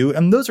Erebos is too,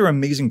 and those are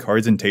amazing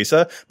cards in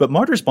Teysa, but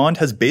Martyr's Bond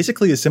has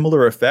basically a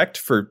similar effect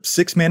for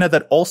 6 mana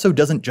that also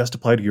doesn't just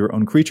apply to your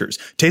own creatures.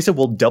 Teysa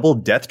will double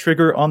death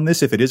trigger on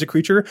this if it is a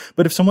creature,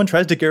 but if someone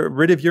tries to get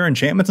rid of your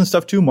enchantments and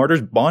stuff too,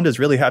 Martyr's Bond is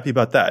really happy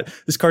about that.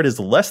 This card is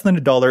less than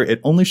 $1,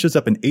 it only shows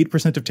up in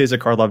 8% of Teysa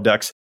Karlov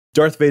decks.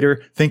 Darth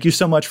Vader, thank you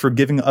so much for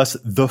giving us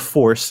the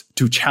force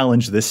to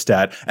challenge this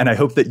stat, and I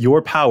hope that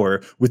your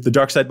power with the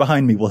dark side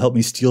behind me will help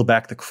me steal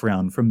back the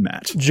crown from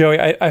Matt.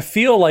 Joey, I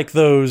feel like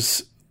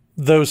those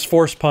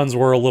force puns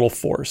were a little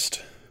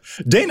forced.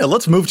 Dana,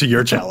 let's move to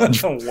your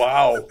challenge.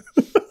 Wow.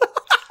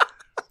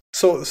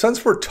 So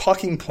since we're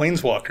talking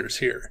Planeswalkers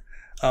here,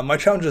 my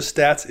challenge of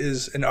stats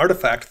is an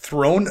artifact,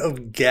 Throne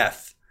of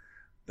Geth.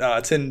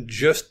 It's in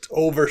just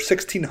over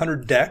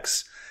 1,600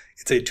 decks.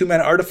 It's a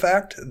 2-mana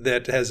artifact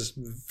that has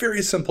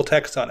very simple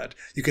text on it.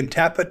 You can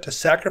tap it to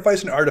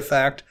sacrifice an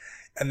artifact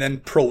and then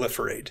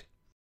proliferate.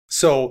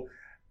 So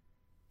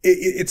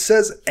it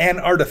says an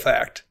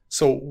artifact.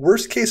 So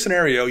worst case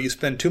scenario, you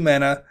spend 2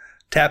 mana,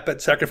 tap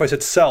it, sacrifice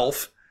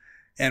itself,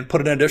 and put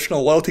an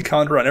additional loyalty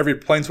counter on every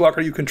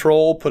planeswalker you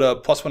control, put a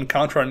 +1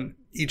 counter on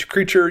each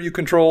creature you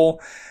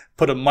control,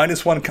 put a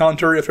 -1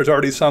 counter if there's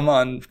already some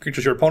on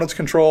creatures your opponents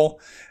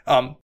control.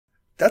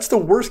 That's the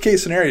worst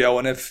case scenario,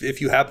 and if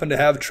you happen to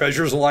have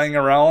treasures lying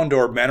around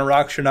or mana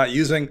rocks you're not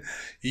using,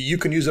 you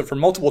can use it for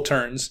multiple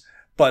turns.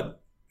 But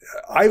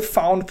I've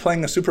found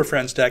playing a Super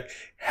Friends deck,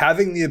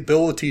 having the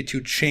ability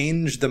to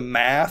change the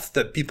math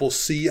that people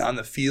see on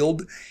the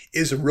field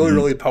is really,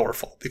 really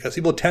powerful, because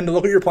people tend to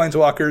look at your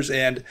planeswalkers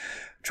and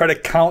try to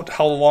count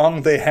how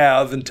long they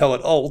have until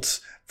it ults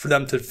for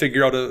them to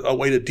figure out a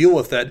way to deal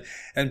with it.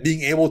 And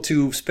being able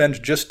to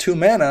spend just 2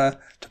 mana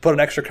to put an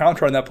extra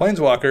counter on that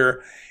planeswalker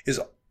is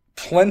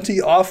plenty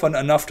often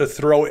enough to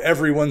throw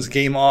everyone's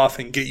game off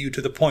and get you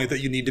to the point that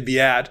you need to be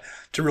at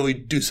to really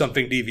do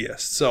something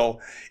devious. So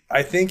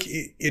I think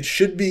it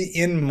should be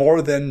in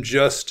more than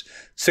just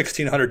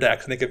 1,600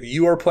 decks. I think if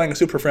you are playing a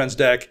Super Friends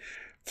deck,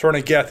 Throne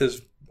of Geth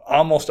is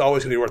almost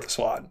always going to be worth a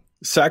slot.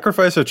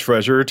 Sacrifice a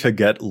treasure to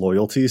get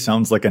loyalty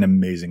sounds like an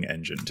amazing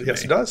engine to me.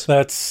 Yes, it does.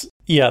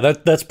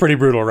 That's pretty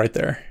brutal right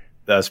there.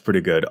 That's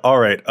pretty good. All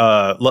right,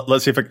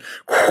 let's see if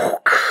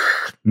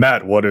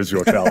Matt, what is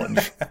your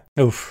challenge?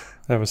 Oof.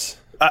 That was...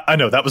 I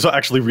know, that was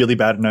actually really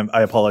bad, and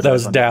I apologize. That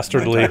was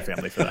dastardly.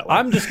 Family for that one.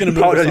 I'm just going to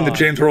move apologizing to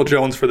James Earl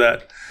Jones for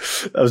that.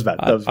 That was bad.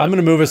 I'm going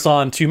to move us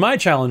on to my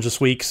challenge this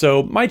week.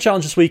 So my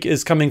challenge this week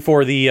is coming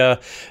for the,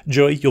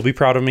 Joey, you'll be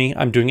proud of me.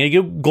 I'm doing a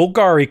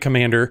Golgari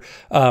commander.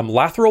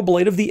 Lathril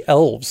Blade of the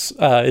Elves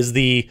is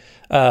the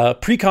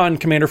pre-con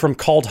commander from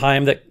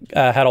Kaldheim that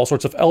had all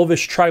sorts of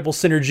elvish tribal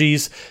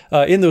synergies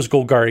in those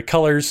Golgari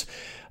colors.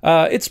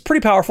 It's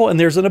pretty powerful, and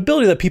there's an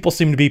ability that people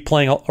seem to be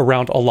playing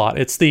around a lot.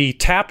 It's the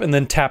tap and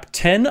then tap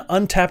 10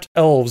 untapped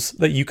elves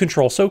that you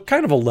control. So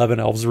kind of 11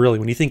 elves, really,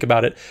 when you think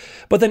about it.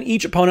 But then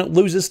each opponent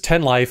loses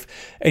 10 life,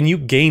 and you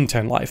gain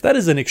 10 life. That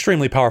is an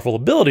extremely powerful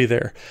ability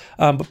there.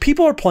 But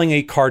people are playing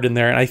a card in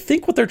there, and I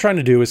think what they're trying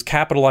to do is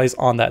capitalize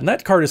on that. And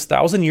that card is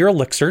Thousand Year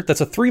Elixir.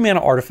 That's a 3-mana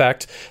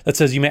artifact that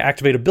says you may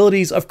activate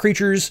abilities of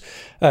creatures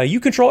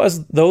you control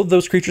as though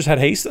those creatures had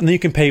haste, and then you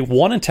can pay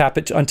 1 and tap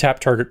it to untap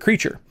target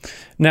creature.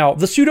 Now,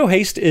 the pseudo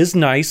haste is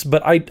nice,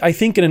 but I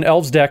think in an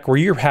Elves deck where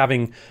you're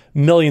having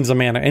millions of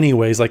mana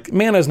anyways, like,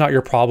 mana is not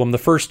your problem. The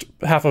first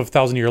half of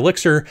Thousand Year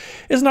Elixir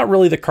is not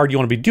really the card you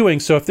want to be doing.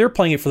 So if they're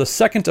playing it for the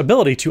second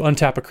ability to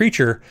untap a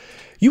creature,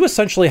 you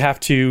essentially have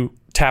to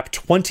tap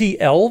 20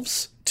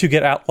 elves to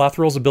get at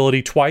Lathril's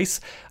ability twice.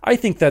 I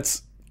think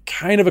that's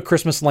kind of a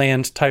Christmas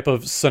Land type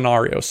of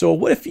scenario. So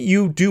what if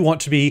you do want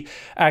to be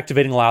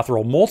activating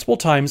Lathril multiple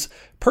times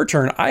per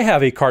turn? I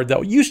have a card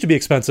that used to be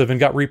expensive and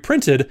got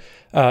reprinted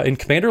in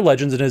Commander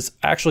Legends and is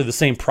actually the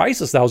same price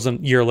as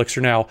Thousand Year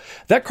Elixir now.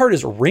 That card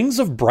is Rings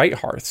of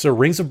Brighthearth. So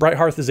Rings of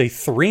Brighthearth is a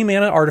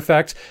 3-mana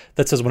artifact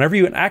that says whenever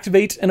you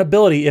activate an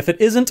ability, if it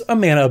isn't a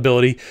mana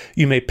ability,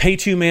 you may pay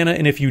 2 mana,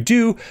 and if you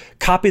do,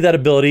 copy that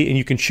ability, and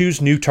you can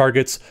choose new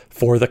targets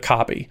for the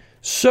copy.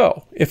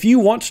 So, if you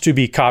want to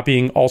be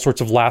copying all sorts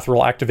of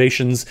Lathril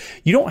activations,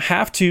 you don't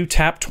have to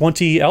tap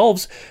 20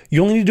 elves.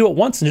 You only need to do it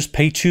once and just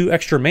pay 2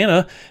 extra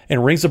mana,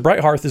 and Rings of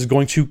Brighthearth is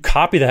going to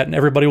copy that, and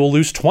everybody will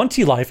lose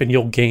 20 life, and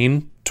you'll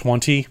gain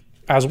 20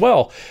 as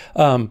well.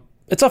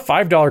 It's a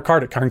 $5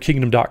 card at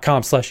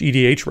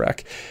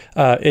cardkingdom.com/EDHREC.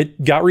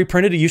 It got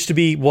reprinted. It used to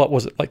be, what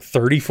was it, like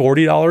 $30,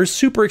 $40?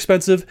 Super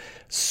expensive.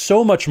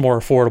 So much more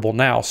affordable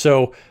now.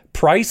 So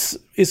price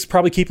is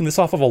probably keeping this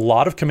off of a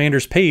lot of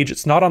Commander's page.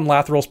 It's not on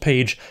Lathril's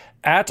page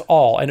at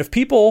all. And if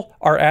people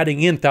are adding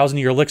in Thousand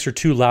Year Elixir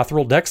to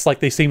Lathril decks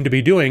like they seem to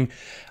be doing,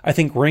 I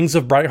think Rings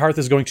of Brighthearth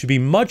is going to be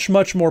much,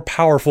 much more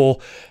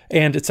powerful.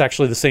 And it's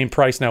actually the same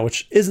price now,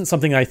 which isn't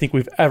something I think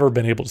we've ever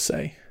been able to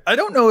say. I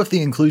don't know if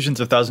the inclusions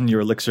of Thousand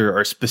Year Elixir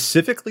are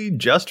specifically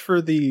just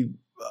for the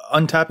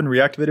untap and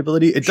reactivate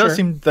ability. It does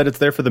seem that it's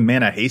there for the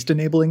mana haste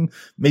enabling,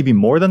 maybe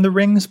more than the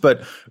rings,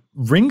 but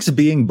rings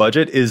being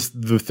budget is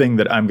the thing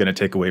that I'm going to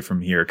take away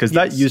from here, because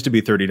that used to be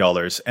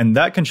 $30, and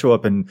that can show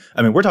up in,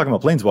 I mean, we're talking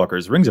about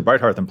Planeswalkers. Rings of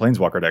Brighthearth and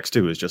Planeswalker decks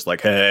too is just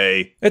like,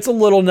 hey. It's a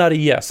little nutty,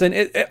 yes. And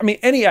I mean,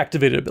 any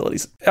activated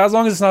abilities, as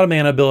long as it's not a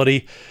mana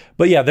ability.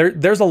 But yeah,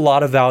 there's a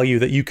lot of value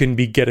that you can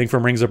be getting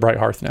from Rings of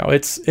Brighthearth now.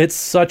 It's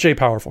such a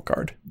powerful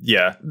card.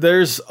 Yeah,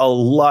 there's a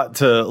lot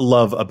to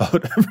love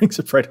about Rings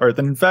of Brighthearth.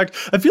 And in fact,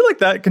 I feel like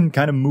that can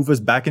kind of move us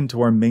back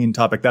into our main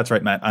topic. That's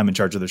right, Matt, I'm in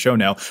charge of the show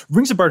now.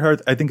 Rings of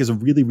Brighthearth, I think, is a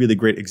really, really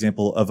great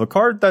example of a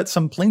card that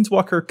some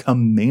Planeswalker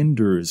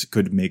commanders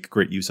could make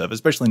great use of,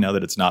 especially now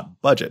that it's not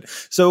budget.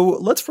 So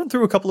let's run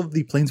through a couple of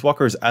the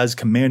Planeswalkers as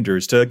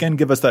commanders to, again,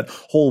 give us that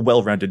whole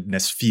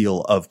well-roundedness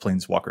feel of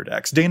Planeswalker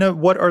decks. Dana,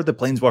 what are the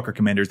Planeswalker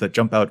commanders that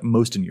jump out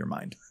most in your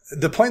mind?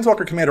 The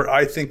Planeswalker commander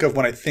I think of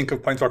when I think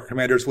of Planeswalker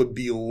commanders would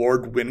be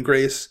Lord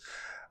Windgrace.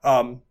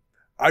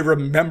 I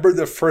remember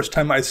the first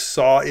time I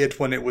saw it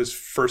when it was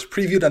first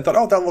previewed and thought,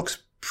 oh, that looks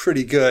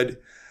pretty good.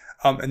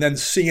 And then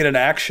seeing it in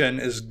action,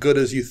 as good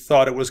as you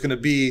thought it was going to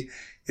be,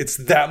 it's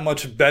that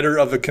much better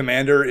of a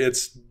commander.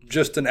 It's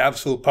just an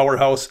absolute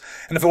powerhouse.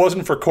 And if it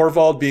wasn't for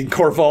Korvald being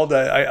Korvald,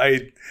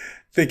 I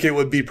think it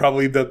would be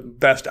probably the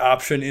best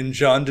option in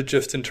Jund,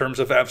 just in terms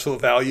of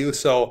absolute value.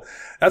 So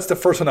that's the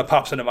first one that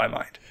pops into my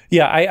mind.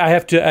 Yeah, I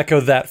have to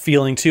echo that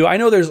feeling too. I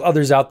know there's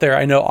others out there.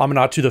 I know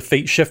Aminatou the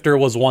Fate Shifter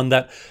was one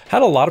that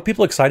had a lot of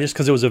people excited just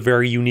because it was a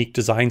very unique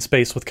design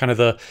space with kind of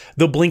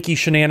the blinky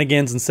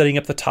shenanigans and setting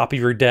up the top of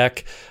your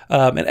deck.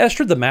 And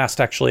Estrid the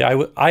Masked, actually,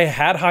 I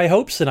had high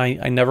hopes and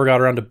I never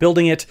got around to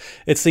building it.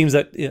 It seems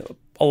that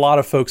a lot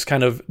of folks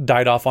kind of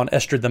died off on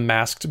Estrid the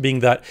Masked being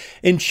that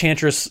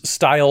Enchantress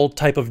style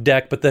type of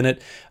deck, but then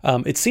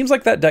it seems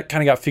like that deck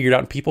kind of got figured out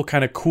and people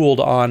kind of cooled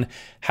on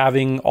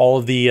having all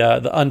of the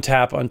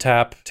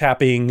untap,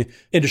 tapping,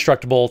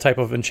 indestructible type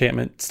of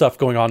enchantment stuff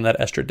going on in that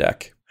Estrid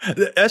deck.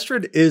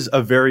 Estrid is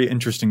a very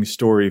interesting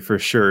story for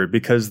sure,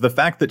 because the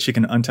fact that she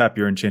can untap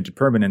your enchanted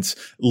permanents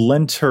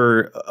lent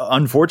her,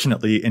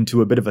 unfortunately,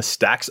 into a bit of a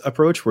stacks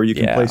approach where you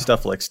can play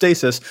stuff like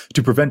Stasis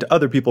to prevent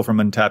other people from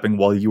untapping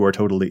while you are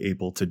totally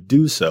able to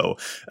do so.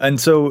 And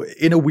so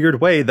in a weird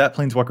way, that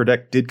Planeswalker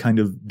deck did kind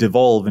of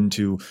devolve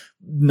into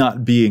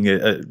not being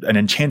an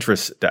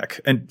Enchantress deck.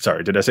 And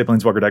sorry, did I say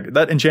Planeswalker deck?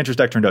 That Enchantress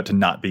deck turned out to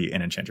not be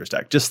an Enchantress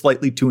deck. Just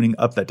slightly tuning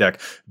up that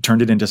deck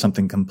turned it into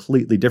something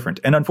completely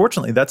different. And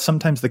unfortunately, that's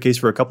sometimes the case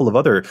for a couple of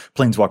other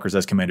Planeswalkers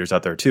as commanders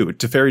out there too.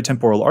 Teferi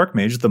Temporal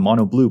Archmage, the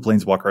mono blue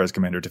Planeswalker as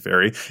commander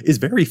Teferi, is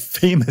very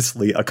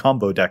famously a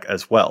combo deck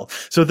as well.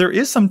 So there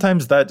is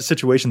sometimes that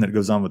situation that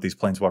goes on with these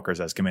Planeswalkers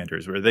as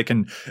commanders where they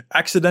can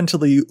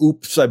accidentally,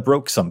 oops, I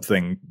broke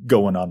something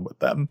going on with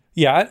them.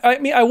 Yeah, I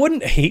mean, I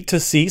wouldn't hate to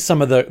see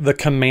some of the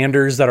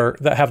commanders that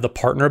have the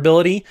partner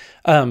ability.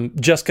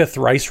 Jeska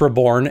Thrice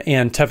Reborn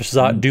and Tevesh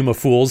Szat Doom of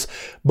Fools,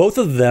 both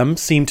of them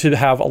seem to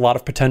have a lot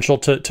of potential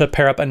to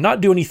pair up and not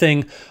do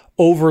anything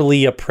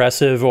overly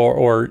oppressive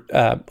or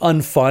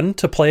unfun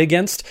to play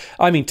against.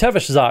 I mean,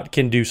 Tevesh Szat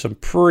can do some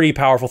pretty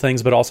powerful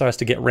things, but also has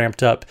to get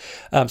ramped up.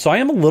 So I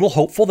am a little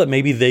hopeful that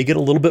maybe they get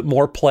a little bit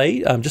more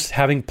play. Just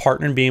having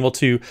partner and being able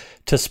to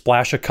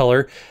splash a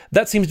color,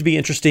 that seems to be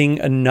interesting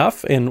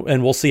enough,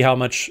 and we'll see how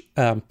much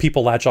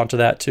people latch onto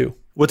that too.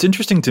 What's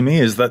interesting to me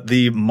is that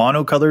the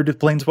monocolored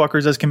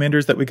Planeswalkers as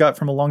commanders that we got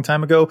from a long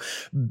time ago,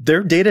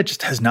 their data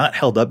just has not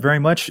held up very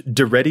much.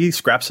 Daretti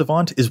Scrap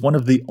Savant is one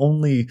of the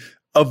only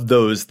of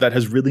those that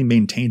has really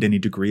maintained any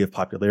degree of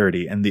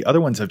popularity, and the other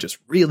ones have just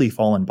really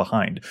fallen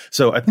behind.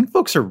 So I think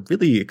folks are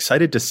really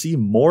excited to see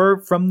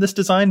more from this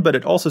design, but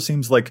it also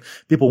seems like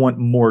people want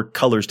more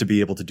colors to be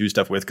able to do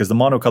stuff with, because the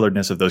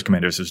monocoloredness of those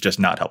commanders is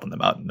just not helping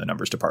them out in the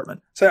numbers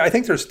department. So I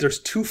think there's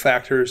two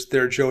factors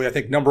there, Joey. I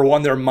think number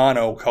one, they're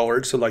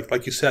monocolored, so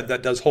like you said,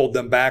 that does hold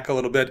them back a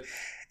little bit,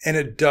 and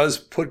it does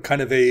put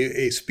kind of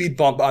a speed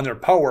bump on their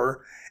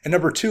power. And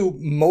number two,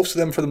 most of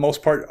them, for the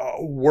most part,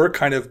 were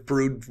kind of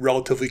brewed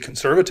relatively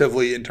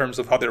conservatively in terms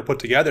of how they were put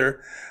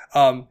together.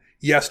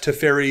 Yes,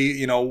 Teferi,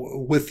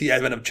 with the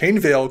advent of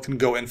Chainveil, can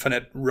go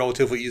infinite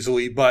relatively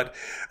easily, but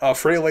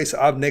Freyalise,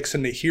 Obnix,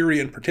 and Nahiri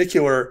in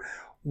particular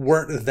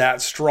weren't that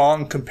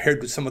strong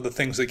compared to some of the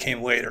things that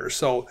came later.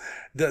 So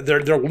they're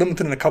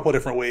limited in a couple of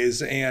different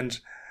ways, and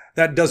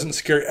that doesn't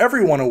scare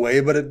everyone away,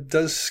 but it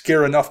does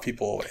scare enough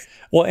people away.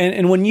 Well,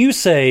 and when you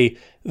say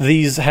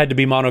these had to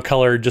be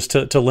monocolored just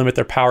to limit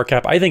their power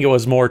cap, I think it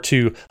was more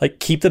to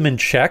keep them in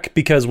check,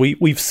 because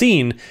we've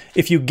seen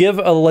if you give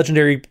a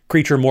legendary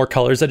creature more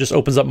colors, that just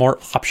opens up more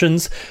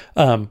options,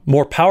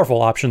 more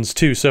powerful options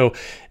too. So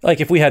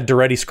if we had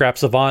Daretti Scrap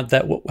Savant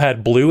that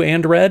had blue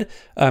and red,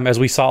 as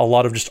we saw a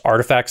lot of just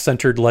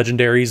artifact-centered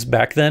legendaries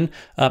back then,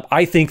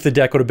 I think the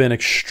deck would have been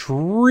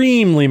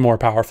extremely more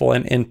powerful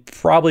and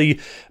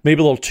probably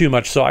maybe a little too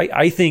much. So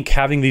I think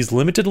having these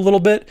limited a little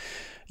bit,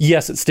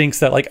 yes, it stinks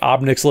that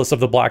Obnixilus of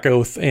the Black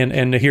Oath and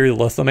Nahiri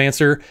the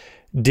Lithomancer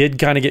did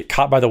kind of get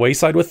caught by the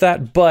wayside with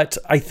that, but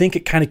I think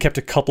it kind of kept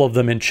a couple of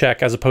them in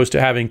check as opposed to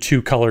having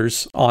 2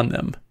 colors on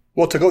them.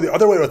 Well, to go the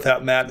other way with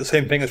that, Matt, the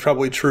same thing is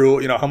probably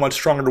true. How much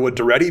stronger would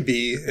Daretti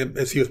be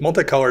if he was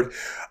multicolored?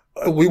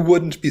 We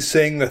wouldn't be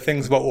saying the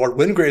things about Lord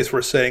Windgrace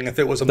we're saying if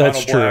it was a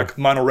mono black,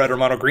 mono red, or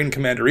mono green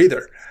commander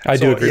either. I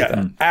do agree with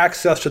that.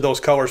 Access to those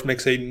colors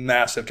makes a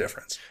massive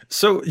difference.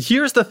 So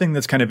here's the thing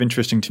that's kind of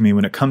interesting to me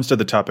when it comes to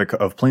the topic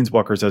of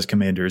planeswalkers as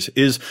commanders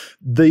is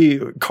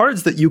the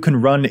cards that you can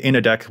run in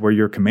a deck where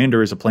your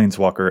commander is a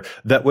planeswalker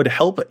that would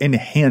help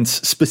enhance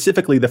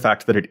specifically the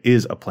fact that it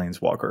is a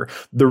planeswalker.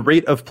 The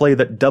rate of play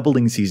that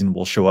Doubling Season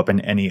will show up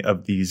in any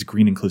of these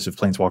green inclusive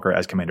planeswalker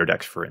as commander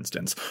decks, for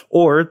instance.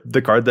 Or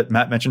the card that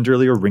Matt mentioned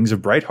earlier, Rings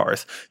of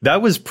Brighthearth.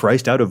 That was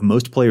priced out of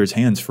most players'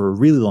 hands for a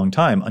really long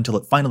time until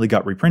it finally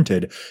got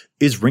reprinted.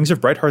 Is Rings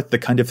of Brighthearth the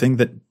kind of thing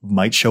that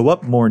might show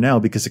up more now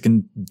because it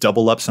can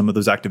double up some of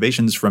those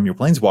activations from your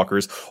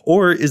planeswalkers?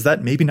 Or is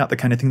that maybe not the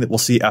kind of thing that we'll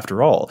see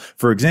after all?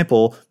 For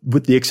example,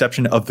 with the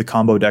exception of the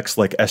combo decks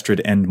like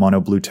Estrid and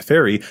Mono Blue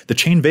Teferi, the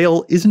Chain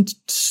Veil isn't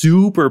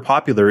super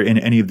popular in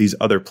any of these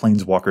other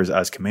planeswalkers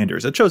as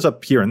commanders. It shows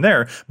up here and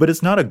there, but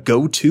it's not a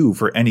go-to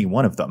for any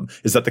one of them.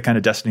 Is that the kind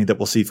of destiny that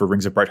we'll see for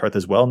Rings of Brighthearth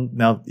as well,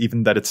 now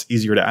even that it's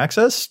easier to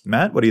access?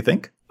 Matt, what do you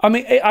think? I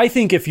mean, I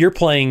think if you're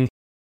playing,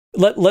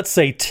 let's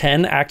say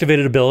 10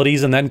 activated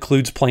abilities, and that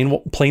includes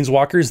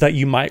planeswalkers that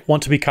you might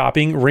want to be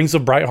copying, Rings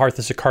of Brighthearth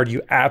is a card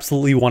you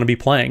absolutely want to be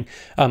playing.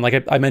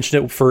 Like I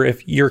mentioned it, for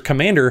if your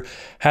commander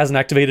has an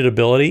activated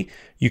ability,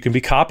 you can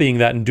be copying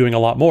that and doing a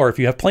lot more. If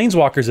you have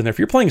planeswalkers in there, if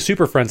you're playing a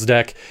Super Friends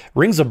deck,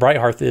 Rings of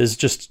Brighthearth is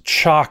just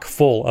chock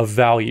full of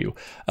value.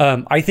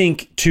 I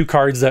think 2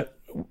 cards that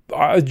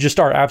just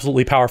are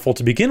absolutely powerful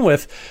to begin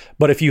with,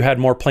 but if you had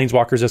more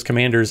planeswalkers as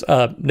commanders,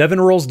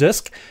 Nevinyrral's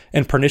Disc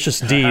and Pernicious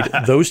Deed,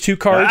 those 2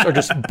 cards are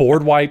just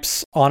board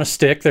wipes on a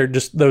stick. They're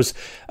just those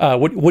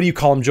what do you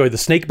call them, Joy? The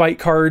snakebite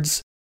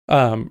cards,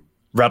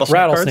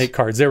 rattlesnake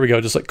cards. There we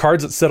go. Just like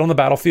cards that sit on the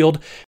battlefield.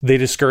 They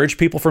discourage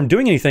people from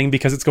doing anything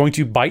because it's going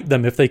to bite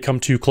them if they come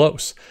too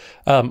close.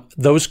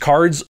 Those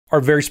cards are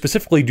very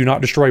specifically do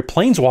not destroy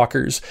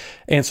planeswalkers,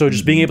 and so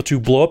just being able to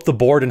blow up the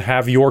board and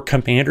have your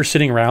commander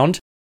sitting around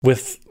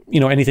with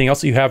anything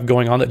else that you have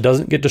going on that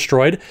doesn't get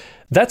destroyed,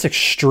 that's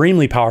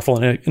extremely powerful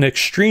and an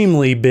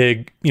extremely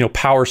big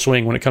power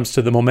swing when it comes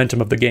to the momentum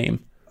of the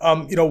game.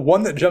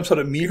 One that jumps out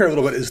at me here a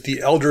little bit is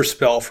the Elder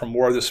Spell from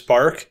War of the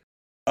Spark.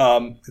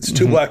 It's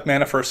 2 black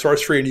mana for a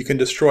sorcery, and you can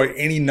destroy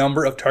any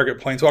number of target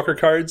planeswalker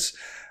cards.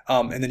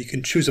 And then you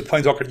can choose a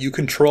planeswalker you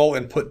control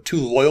and put 2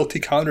 loyalty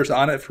counters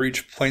on it for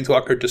each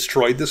planeswalker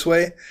destroyed this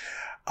way.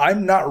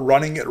 I'm not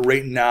running it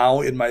right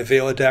now in my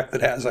Vela deck that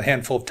has a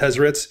handful of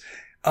Tezzerets.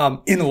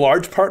 In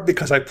large part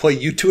because I play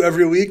you 2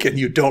 every week and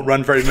you don't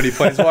run very many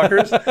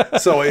planeswalkers.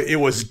 So it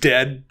was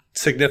dead a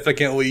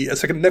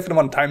significant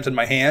amount of times in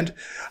my hand.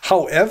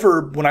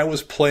 However, when I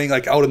was playing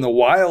like out in the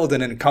wild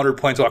and encountered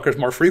planeswalkers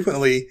more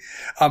frequently,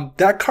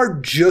 that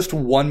card just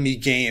won me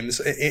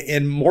games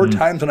in more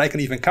times than I can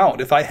even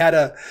count. If I had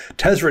a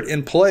Tezzeret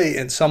in play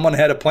and someone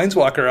had a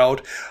planeswalker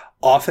out,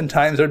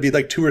 oftentimes there'd be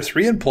like 2 or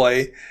 3 in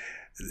play.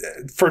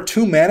 For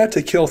 2 mana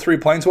to kill 3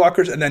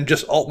 planeswalkers and then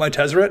just ult my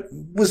Tezzeret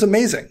was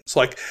amazing. It's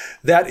like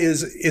that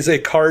is a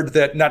card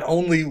that not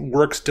only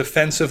works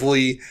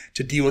defensively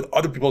to deal with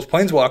other people's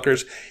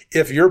planeswalkers.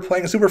 If you're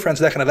playing a Super Friends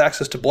deck and have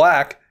access to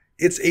black,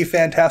 it's a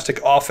fantastic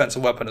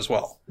offensive weapon as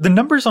well. The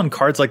numbers on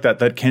cards like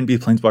that can be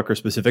planeswalker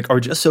specific are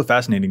just so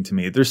fascinating to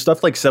me. There's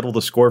stuff like Settle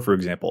the Score, for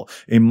example,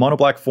 a mono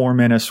black 4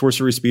 mana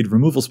sorcery speed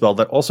removal spell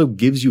that also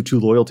gives you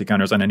 2 loyalty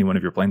counters on any one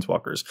of your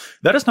planeswalkers.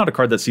 That is not a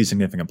card that sees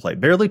significant play.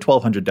 Barely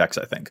 1,200 decks,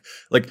 I think.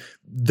 Like,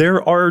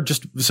 there are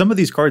just some of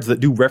these cards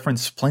that do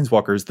reference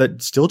planeswalkers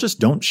that still just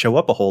don't show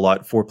up a whole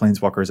lot for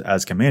planeswalkers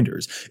as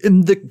commanders.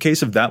 In the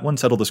case of that one,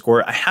 Settle the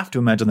Score, I have to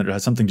imagine that it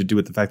has something to do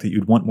with the fact that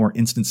you'd want more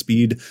instant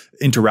speed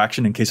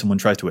interaction in case someone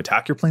tries to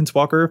attack your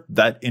planeswalker.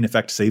 That in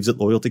effect saves it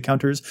loyalty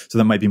counters, so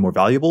that might be more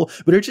valuable.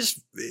 But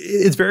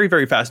it's very,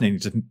 very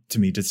fascinating to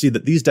me to see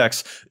that these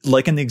decks,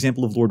 like in the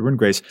example of Lord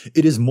Windgrace,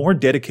 it is more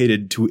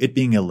dedicated to it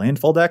being a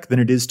landfall deck than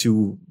it is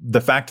to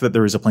the fact that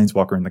there is a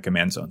planeswalker in the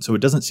command zone. So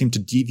it doesn't seem to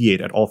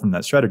deviate at all from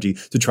that strategy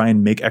to try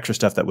and make extra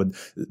stuff that would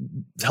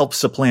help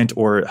supplant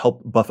or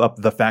help buff up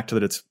the fact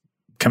that its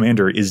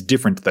commander is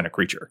different than a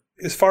creature.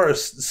 As far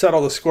as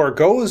Settle the Score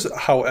goes,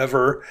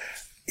 however,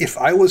 if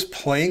I was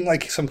playing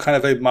like some kind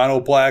of a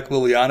mono black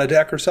Liliana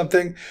deck or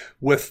something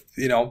with,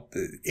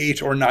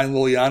 8 or 9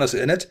 Lilianas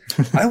in it,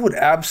 I would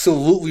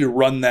absolutely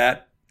run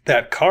that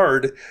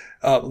card.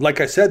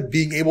 Like I said,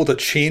 being able to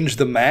change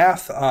the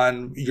math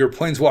on your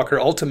Planeswalker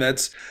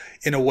ultimates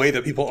in a way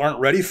that people aren't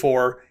ready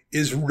for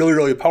is really,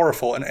 really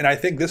powerful. And I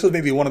think this is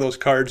maybe one of those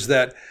cards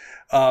that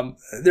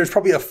there's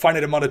probably a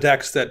finite amount of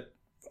decks that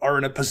are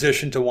in a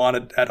position to want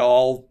it at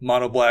all.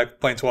 Mono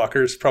black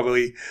planeswalkers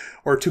probably,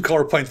 or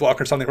 2-color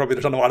planeswalker or something. Probably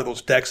there's not a lot of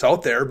those decks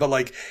out there. But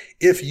like,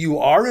 if you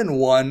are in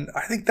one,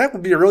 I think that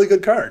would be a really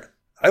good card.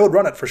 I would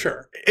run it for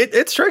sure.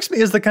 It strikes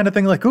me as the kind of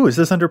thing like, oh, is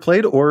this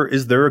underplayed, or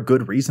is there a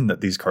good reason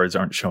that these cards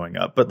aren't showing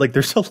up? But like,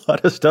 there's a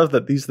lot of stuff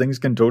that these things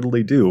can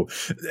totally do.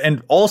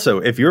 And also,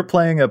 if you're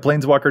playing a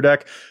Planeswalker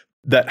deck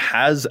that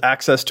has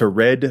access to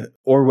red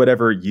or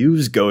whatever,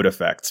 use Goad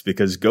effects,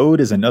 because Goad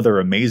is another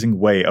amazing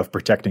way of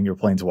protecting your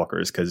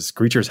Planeswalkers, because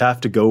creatures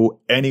have to go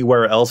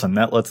anywhere else, and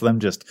that lets them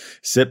just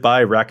sit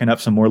by, racking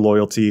up some more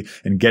loyalty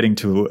and getting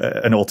to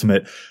an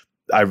ultimate.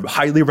 I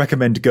highly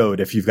recommend Goad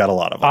if you've got a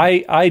lot of them.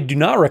 I do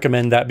not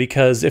recommend that,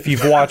 because if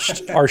you've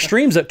watched our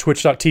streams at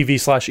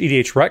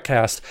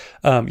twitch.tv/EDHRECast,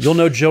 you'll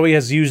know Joey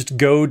has used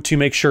Goad to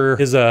make sure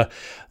his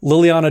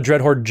Liliana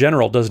Dreadhorde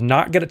General does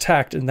not get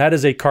attacked, and that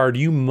is a card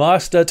you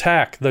must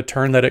attack the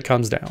turn that it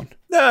comes down.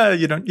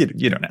 You don't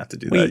have to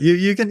do that.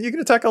 You can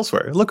attack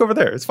elsewhere. Look over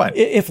there. It's fine.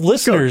 If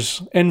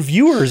listeners and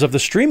viewers of the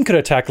stream could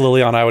attack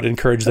Liliana, I would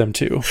encourage them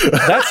to.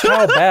 That's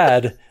how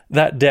bad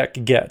that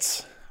deck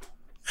gets.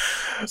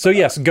 So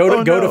yes,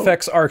 Goad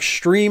effects are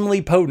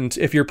extremely potent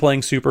if you're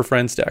playing Super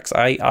Friends decks.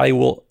 I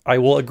will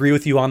agree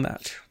with you on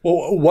that.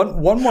 Well,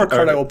 one more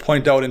card I will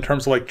point out in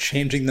terms of like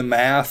changing the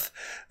math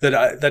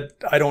that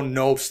I don't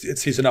know if it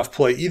sees enough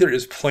play either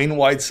is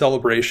Plane-Wide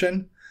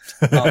Celebration.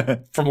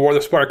 From War of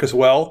the Spark as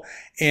well.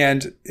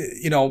 And,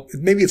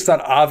 maybe it's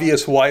not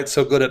obvious why it's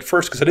so good at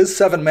first, because it is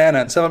 7 mana,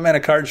 and 7 mana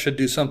cards should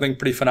do something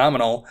pretty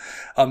phenomenal.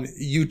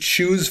 You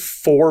choose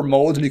 4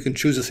 modes, and you can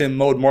choose the same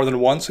mode more than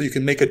once. So you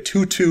can make a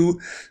 2/2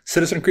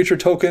 citizen creature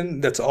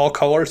token that's all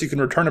colors. You can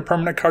return a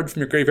permanent card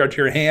from your graveyard to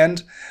your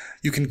hand.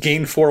 You can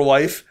gain 4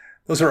 life.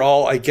 Those are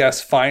all, I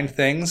guess, fine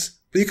things.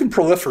 But you can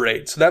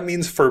proliferate. So that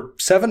means for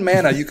 7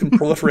 mana, you can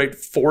proliferate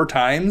 4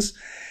 times.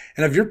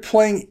 And if you're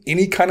playing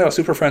any kind of a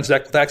Super Friends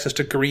deck with access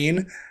to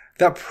green,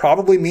 that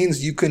probably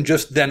means you can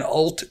just then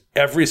ult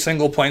every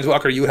single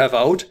Planeswalker you have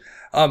out.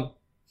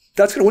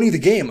 That's going to win you the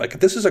game. Like, if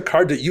this is a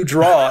card that you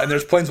draw and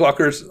there's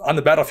Planeswalkers on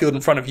the battlefield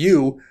in front of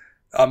you,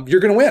 you're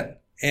going to win.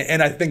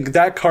 And I think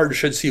that card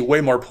should see way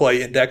more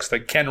play in decks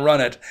that can run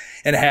it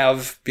and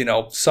have,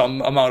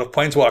 some amount of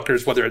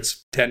Planeswalkers, whether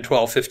it's 10,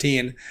 12,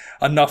 15,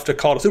 enough to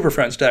call it a Super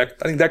Friends deck.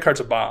 I think that card's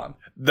a bomb.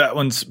 That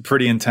one's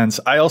pretty intense.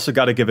 I also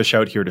got to give a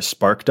shout here to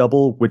Spark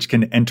Double, which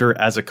can enter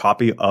as a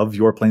copy of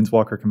your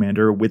Planeswalker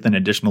commander with an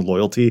additional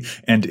loyalty,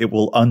 and it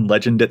will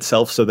unlegend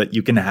itself so that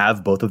you can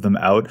have both of them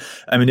out.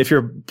 I mean, if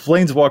your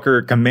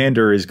Planeswalker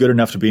commander is good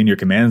enough to be in your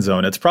command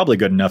zone, it's probably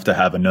good enough to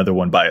have another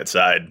one by its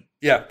side.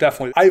 Yeah,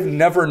 definitely. I've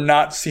never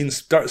not seen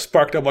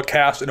Spark Double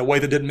cast in a way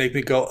that didn't make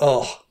me go,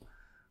 oh,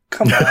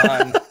 come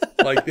on.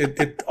 Like,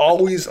 it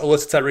always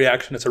elicits that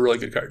reaction. It's a really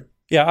good card.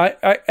 Yeah,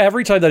 I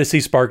every time that I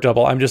see Spark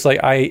Double, I'm just like,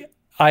 I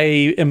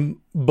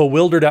am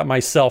bewildered at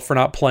myself for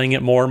not playing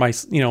it more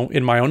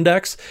in my own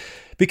decks.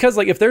 Because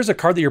like, if there's a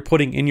card that you're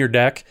putting in your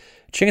deck,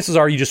 chances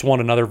are you just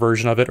want another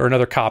version of it or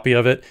another copy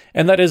of it.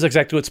 And that is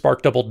exactly what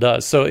Spark Double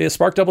does. So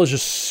Spark Double is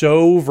just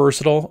so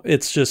versatile.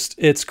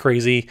 It's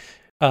crazy.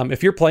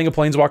 If you're playing a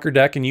Planeswalker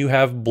deck and you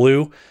have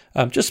blue,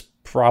 just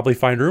probably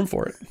find room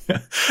for it.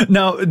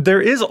 Now, there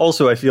is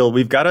also, I feel,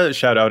 we've got to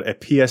shout out a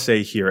PSA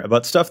here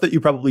about stuff that you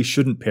probably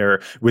shouldn't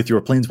pair with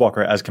your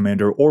Planeswalker as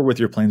commander or with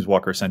your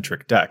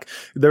Planeswalker-centric deck.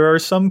 There are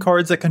some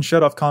cards that can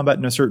shut off combat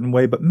in a certain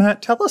way, but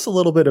Matt, tell us a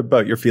little bit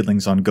about your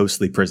feelings on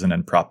Ghostly Prison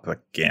and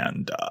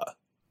Propaganda.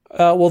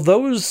 Well,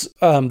 those,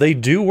 they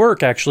do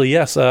work, actually,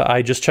 yes.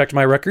 I just checked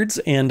my records,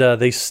 and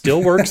they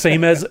still work,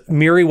 same as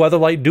Mirri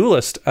Weatherlight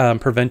Duelist,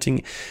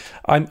 preventing...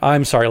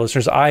 I'm sorry,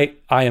 listeners, I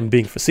am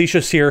being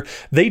facetious here.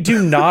 They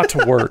do not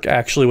work,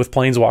 actually, with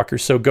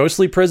Planeswalkers. So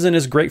Ghostly Prison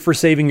is great for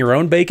saving your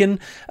own bacon.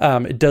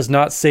 It does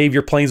not save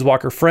your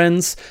Planeswalker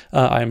friends.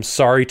 I'm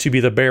sorry to be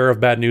the bearer of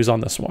bad news on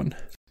this one.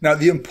 Now,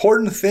 the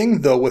important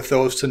thing, though, with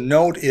those to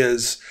note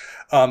is...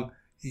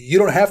 you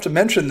don't have to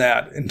mention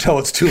that until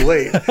it's too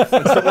late.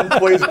 When someone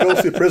plays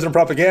Ghostly Prison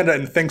Propaganda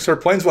and thinks their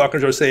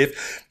Planeswalkers are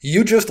safe,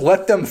 you just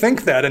let them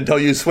think that until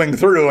you swing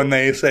through and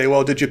they say,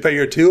 well, did you pay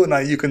your 2?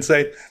 And you can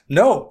say,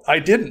 no, I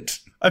didn't.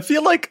 I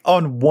feel like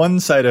on one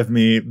side of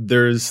me,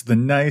 there's the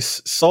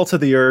nice salt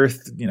of the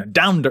earth,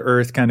 down to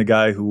earth kind of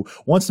guy who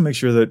wants to make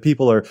sure that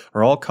people are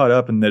all caught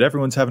up and that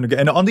everyone's having a good.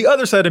 And on the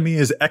other side of me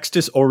is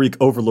Extus Auric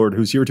Overlord,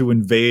 who's here to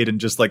invade and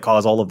just like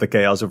cause all of the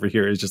chaos over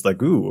here. Is just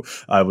like, ooh,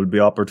 I will be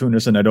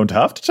opportunist and I don't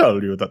have to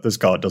tell you that this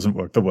card doesn't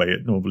work the way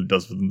it normally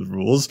does within the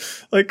rules.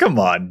 Like, come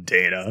on,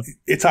 Dana.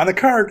 It's on the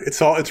card.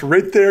 It's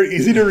right there,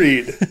 easy to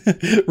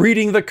read.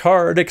 Reading the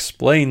card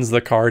explains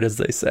the card, as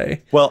they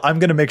say. Well, I'm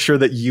going to make sure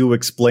that you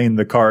explain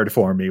the card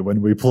for me when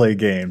we play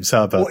games.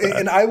 How about that?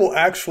 And I will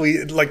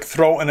actually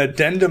throw an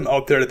addendum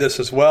out there to this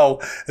as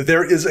well.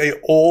 There is a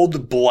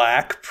old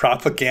black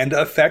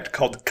propaganda effect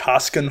called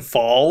Koskin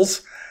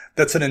Falls.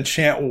 That's an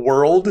enchant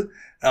world.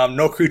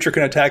 No creature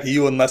can attack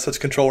you unless its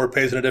controller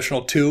pays an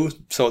additional 2.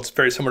 So it's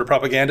very similar to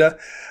propaganda.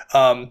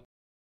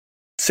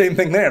 Same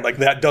thing there. Like,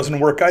 that doesn't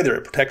work either.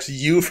 It protects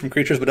you from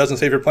creatures but doesn't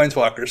save your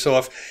Planeswalkers. So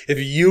if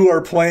you are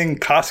playing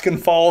Koskin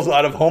Falls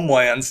out of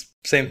Homelands,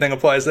 same thing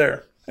applies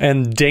there.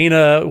 And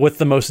Dana with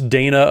the most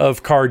Dana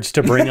of cards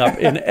to bring up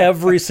in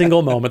every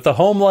single moment. The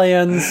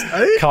Homelands,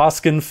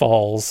 Koskin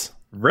Falls.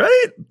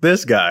 Right?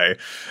 This guy.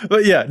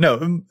 But yeah,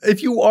 no,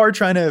 if you are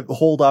trying to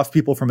hold off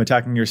people from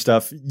attacking your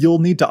stuff, you'll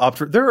need to opt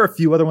for, there are a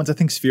few other ones. I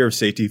think Sphere of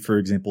Safety, for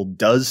example,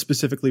 does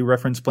specifically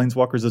reference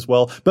Planeswalkers as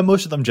well, but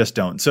most of them just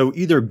don't. So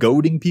either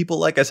goading people,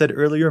 like I said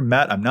earlier,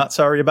 Matt, I'm not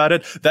sorry about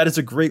it. That is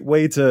a great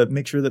way to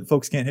make sure that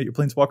folks can't hit your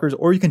Planeswalkers,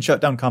 or you can shut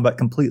down combat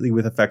completely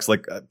with effects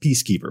like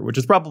Peacekeeper, which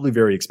is probably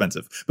very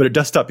expensive, but it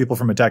does stop people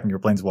from attacking your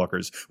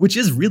Planeswalkers, which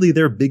is really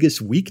their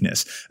biggest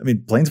weakness. I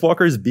mean,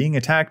 Planeswalkers being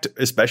attacked,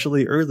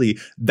 especially early,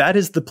 that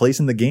is the place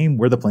in the game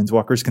where the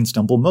Planeswalkers can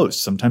stumble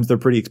most. Sometimes they're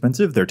pretty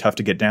expensive, they're tough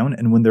to get down,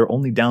 and when they're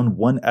only down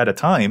one at a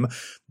time,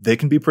 they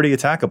can be pretty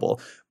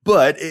attackable.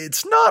 But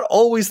it's not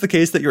always the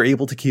case that you're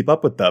able to keep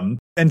up with them.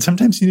 And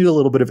sometimes you need a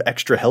little bit of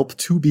extra help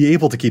to be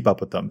able to keep up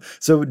with them.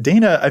 So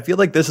Dana, I feel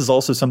like this is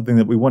also something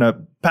that we want to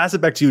pass it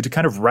back to you to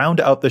kind of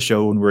round out the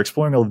show when we're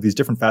exploring all of these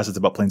different facets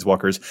about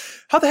Planeswalkers.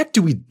 How the heck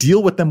do we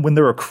deal with them when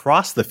they're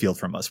across the field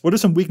from us? What are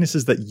some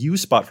weaknesses that you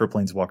spot for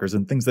Planeswalkers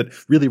and things that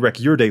really wreck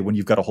your day when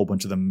you've got a whole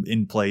bunch of them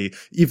in play,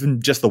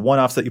 even just the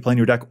one-offs that you play in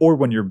your deck or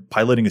when you're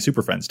piloting a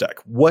Super Friends deck?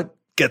 What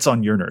gets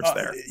on your nerves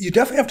there? You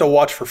definitely have to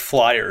watch for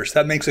flyers.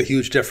 That makes a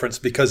huge difference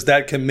because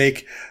that can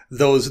make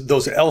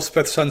those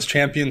Elspeth Sun's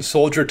Champion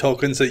soldier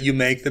tokens that you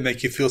make that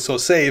make you feel so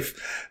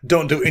safe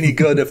don't do any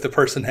good if the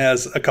person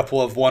has a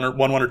couple of one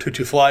or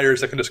two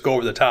flyers that can just go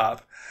over the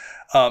top.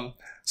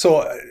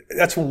 So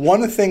that's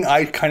one thing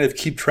I kind of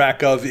keep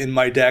track of in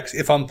my decks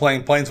if I'm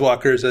playing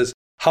Planeswalkers is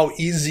how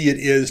easy it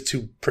is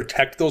to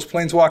protect those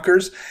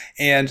Planeswalkers.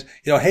 And,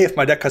 hey, if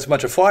my deck has a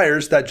bunch of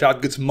flyers, that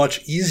job gets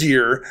much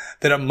easier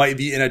than it might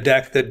be in a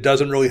deck that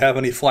doesn't really have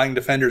any flying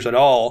defenders at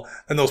all.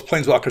 Then those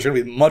Planeswalkers are going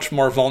to be much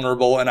more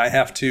vulnerable, and I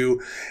have to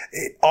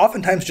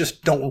oftentimes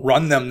just don't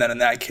run them then in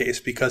that case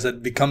because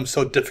it becomes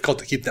so difficult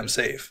to keep them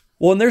safe.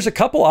 Well, and there's a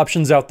couple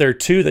options out there,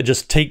 too, that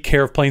just take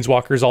care of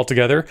Planeswalkers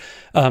altogether.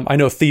 I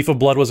know Thief of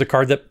Blood was a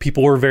card that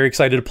people were very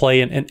excited to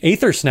play, and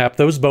Aether Snap,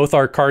 those both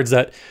are cards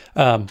that,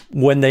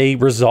 when they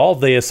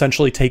resolve, they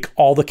essentially take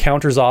all the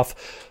counters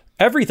off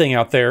everything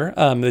out there.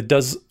 It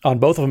does, on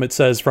both of them, it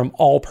says from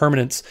all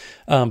permanents,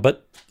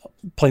 but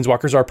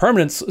Planeswalkers are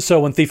permanents, so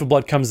when Thief of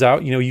Blood comes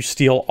out, you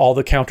steal all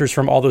the counters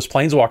from all those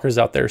Planeswalkers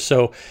out there.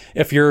 So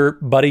if your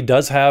buddy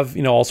does have,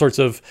 all sorts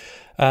of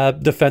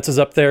defenses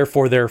up there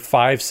for their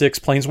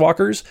 5-6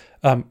 Planeswalkers,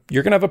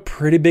 you're going to have a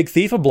pretty big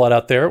Thief of Blood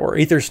out there, or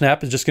Aether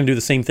Snap is just going to do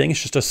the same thing.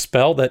 It's just a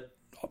spell that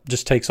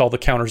just takes all the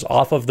counters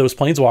off of those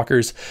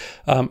Planeswalkers.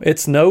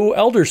 It's no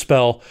Elder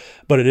spell,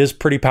 but it is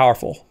pretty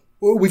powerful.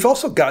 Well, we've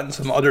also gotten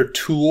some other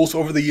tools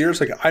over the years.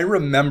 Like I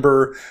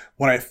remember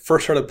when I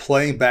first started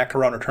playing back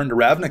around Return to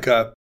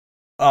Ravnica,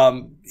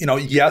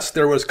 yes,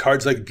 there was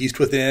cards like Beast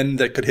Within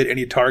that could hit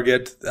any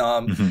target.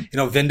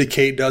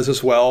 Vindicate does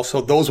as well.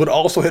 So those would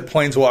also hit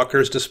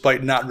Planeswalkers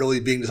despite not really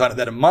being designed with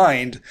that in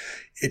mind.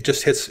 It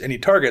just hits any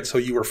target, so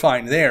you were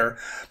fine there.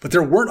 But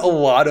there weren't a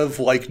lot of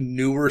like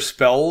newer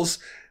spells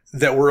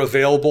that were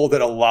available that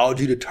allowed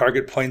you to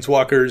target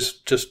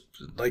Planeswalkers just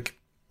like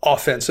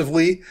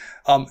offensively.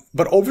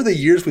 But over the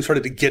years, we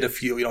started to get a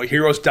few,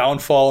 Hero's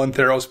Downfall and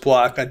Theros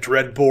Block, a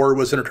Dreadbore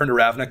was in Return to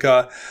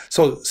Ravnica.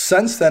 So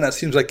since then, it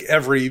seems like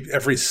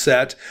every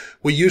set,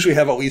 we usually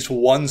have at least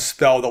one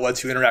spell that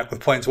lets you interact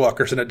with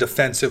Planeswalkers in a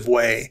defensive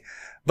way.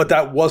 But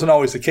that wasn't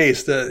always the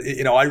case.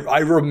 I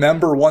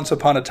remember once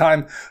upon a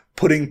time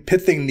putting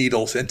Pithing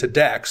Needles into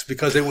decks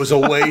because it was a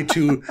way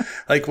to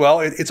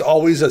it's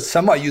always a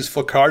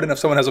semi-useful card. And if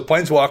someone has a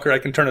Planeswalker, I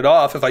can turn it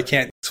off if I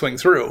can't swing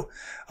through.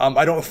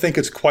 I don't think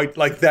it's quite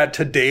like that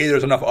today.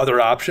 There's enough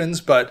other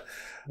options, but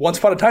once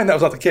upon a time, that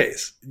was not the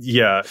case.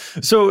 Yeah.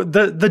 So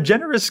the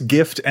generous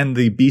gift and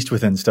the Beast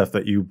Within stuff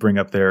that you bring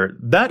up there,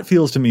 that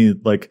feels to me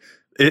like,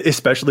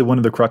 especially one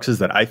of the cruxes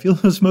that I feel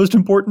is most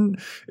important,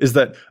 is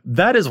that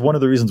is one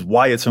of the reasons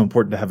why it's so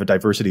important to have a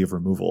diversity of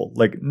removal.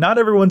 Like, not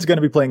everyone's going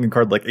to be playing a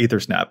card like Aether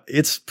Snap.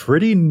 It's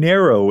pretty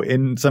narrow.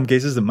 In some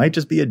cases, it might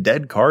just be a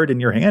dead card in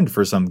your hand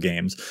for some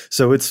games.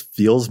 So it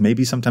feels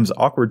maybe sometimes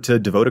awkward to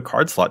devote a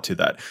card slot to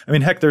that. I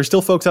mean, heck, there are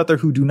still folks out there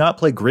who do not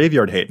play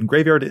Graveyard Hate, and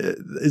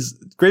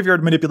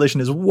Graveyard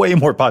manipulation is way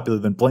more popular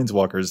than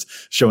Planeswalkers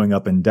showing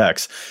up in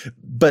decks.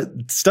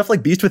 But stuff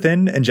like Beast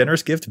Within and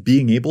Generous Gift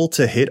being able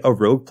to hit a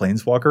rogue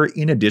Planeswalker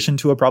in addition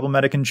to a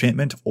problematic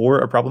enchantment or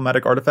a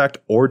problematic artifact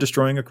or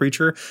destroying a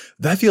creature,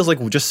 that feels like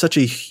just such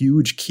a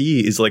huge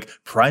key, is like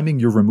priming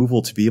your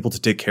removal to be able to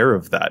take care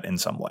of that in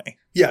some way.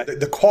 Yeah,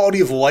 the quality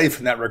of life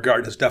in that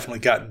regard has definitely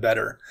gotten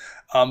better.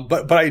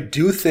 But I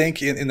do think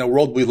in the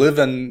world we live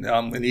in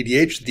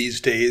EDH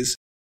these days,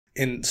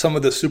 in some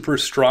of the super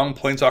strong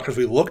Planeswalkers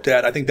we looked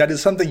at, I think that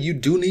is something you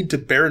do need to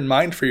bear in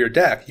mind for your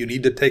deck. You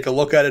need to take a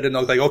look at it and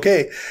know, like,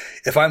 okay,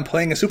 if I'm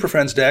playing a Super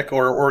Friends deck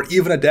or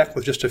even a deck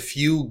with just a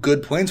few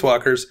good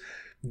Planeswalkers,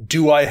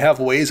 do I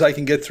have ways I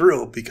can get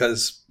through?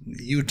 Because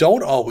you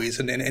don't always.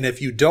 And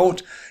if you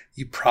don't,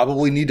 you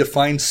probably need to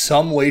find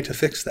some way to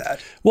fix that.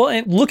 Well,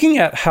 and looking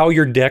at how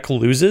your deck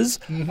loses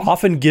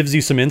often gives you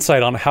some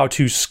insight on how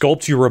to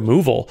sculpt your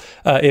removal.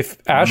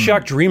 If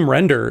Ashiok Dream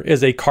Render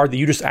is a card that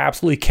you just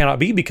absolutely cannot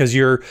beat because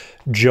you're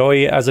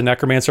Joey as a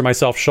Necromancer,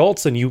 myself,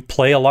 Schultz, and you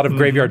play a lot of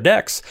graveyard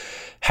decks,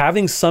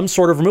 having some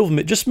sort of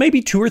removal, just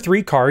maybe 2 or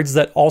 3 cards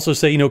that also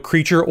say,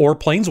 creature or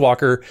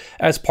planeswalker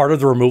as part of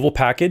the removal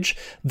package,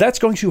 that's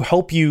going to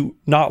help you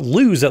not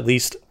lose at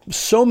least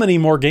so many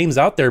more games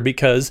out there,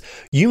 because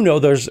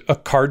there's a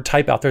card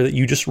type out there that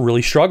you just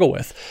really struggle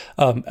with.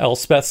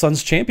 Elspeth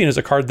Sun's Champion is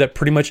a card that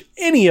pretty much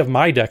any of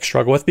my decks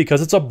struggle with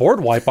because it's a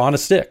board wipe on a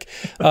stick.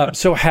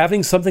 So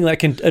having something that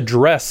can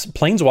address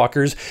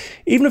planeswalkers,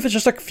 even if it's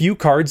just a few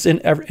cards in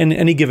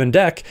any given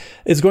deck,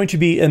 is going to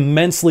be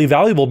immensely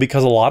valuable,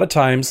 because a lot of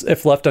times,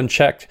 if left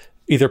unchecked,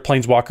 either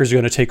planeswalkers are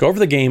going to take over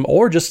the game,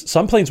 or just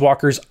some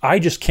planeswalkers I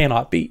just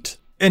cannot beat.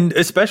 And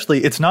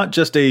especially, it's not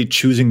just a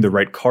choosing the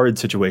right card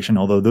situation,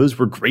 although those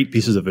were great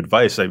pieces of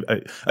advice.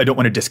 I don't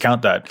want to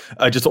discount that.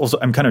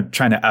 I'm kind of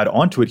trying to add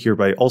on to it here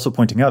by also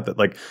pointing out that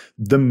like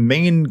the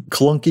main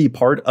clunky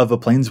part of a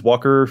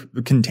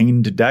Planeswalker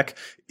contained deck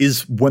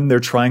is when they're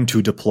trying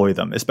to deploy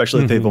them,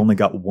 especially if they've only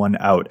got one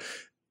out.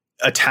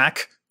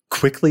 Attack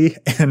quickly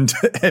and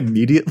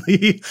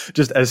immediately,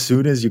 just as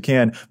soon as you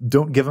can.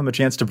 Don't give them a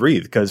chance to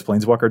breathe, because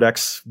Planeswalker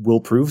decks will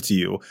prove to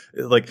you,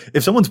 like,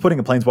 if someone's putting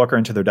a Planeswalker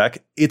into their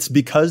deck, it's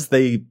because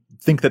they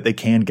think that they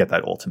can get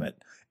that ultimate.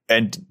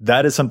 And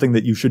that is something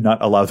that you should not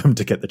allow them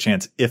to get the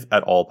chance, if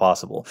at all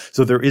possible.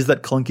 So there is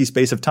that clunky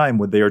space of time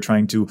when they are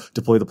trying to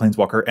deploy the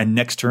Planeswalker, and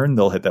next turn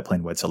they'll hit that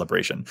Plane-wide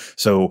Celebration.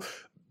 So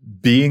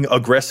being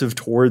aggressive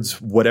towards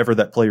whatever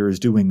that player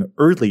is doing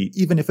early,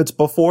 even if it's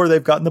before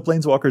they've gotten the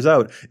Planeswalkers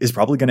out, is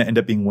probably going to end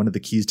up being one of the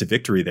keys to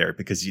victory there,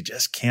 because you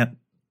just can't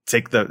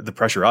take the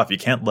pressure off. You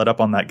can't let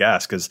up on that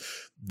gas, because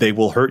they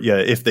will hurt you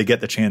if they get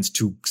the chance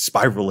to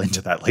spiral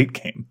into that late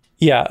game.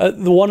 Yeah,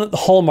 the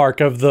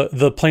hallmark of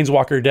the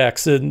Planeswalker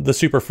decks and the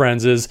Super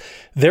Friends is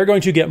they're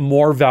going to get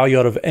more value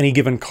out of any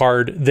given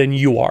card than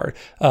you are.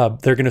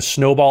 They're going to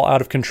snowball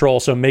out of control,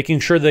 so making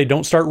sure they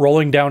don't start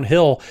rolling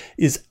downhill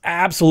is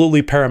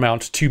absolutely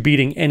paramount to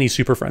beating any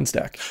Super Friends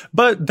deck.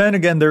 But then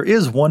again, there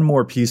is one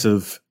more piece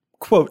of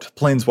quote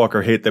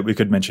Planeswalker hate that we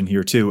could mention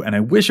here too, and I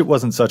wish it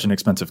wasn't such an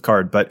expensive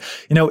card, but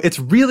it's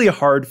really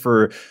hard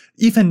for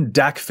even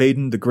Dak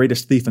Faden, the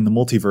greatest thief in the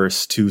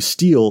multiverse, to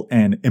steal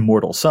an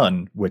Immortal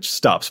Sun, which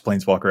stops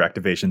Planeswalker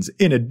activations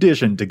in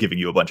addition to giving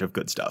you a bunch of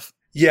good stuff.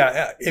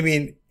 Yeah, I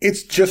mean,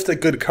 it's just a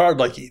good card.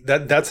 Like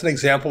that's an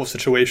example of a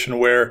situation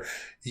where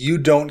you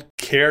don't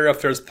care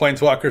if there's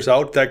Planeswalkers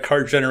out. That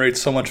card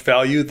generates so much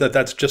value that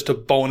that's just a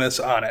bonus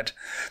on it.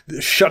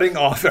 Shutting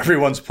off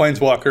everyone's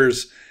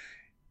Planeswalkers,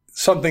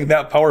 something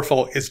that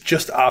powerful, is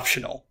just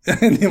optional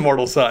in the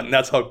Immortal Sun.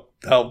 That's how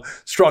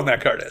strong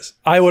that card is.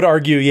 I would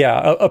argue,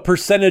 a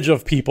percentage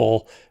of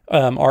people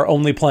are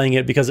only playing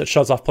it because it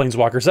shuts off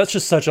Planeswalkers. That's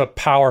just such a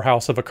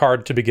powerhouse of a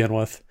card to begin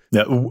with.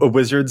 Yeah,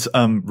 Wizards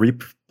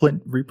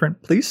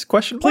reprint, please?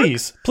 Question mark?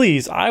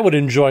 Please. I would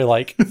enjoy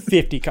like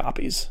 50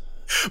 copies.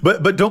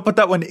 But don't put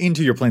that one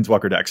into your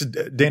Planeswalker decks.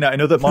 Dana, I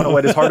know that Mono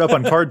White is hard up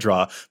on card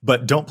draw,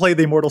 but don't play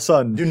the Immortal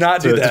Sun. Do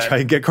not do that. To try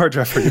and get card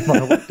draw for your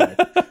Mono White deck.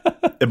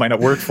 It might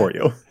not work for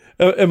you.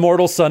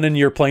 Immortal Sun in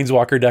your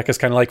Planeswalker deck is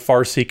kind of like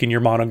Farseek in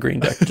your mono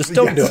green deck. Just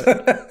don't do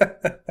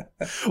it.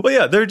 Well,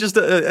 yeah, they're just,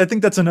 I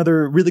think that's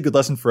another really good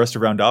lesson for us to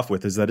round off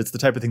with, is that it's the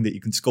type of thing that you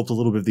can sculpt a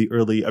little bit of the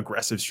early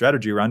aggressive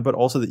strategy around, but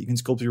also that you can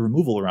sculpt your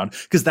removal around,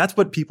 because that's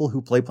what people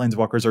who play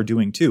Planeswalkers are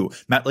doing too.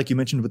 Matt, like you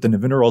mentioned with the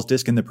Navinaral's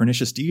Disc and the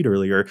Pernicious Deed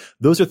earlier,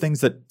 those are things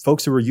that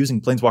folks who are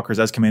using Planeswalkers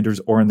as commanders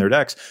or in their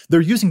decks,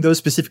 they're using those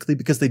specifically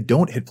because they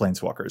don't hit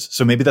Planeswalkers.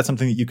 So maybe that's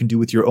something that you can do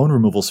with your own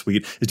removal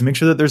suite, is to make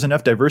sure that there's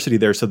enough diversity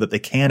there so that they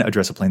can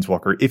address a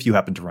Planeswalker if you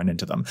happen to run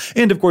into them.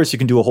 And of course, you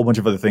can do a whole bunch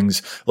of other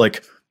things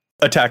like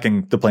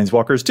attacking the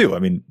Planeswalkers too. I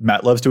mean,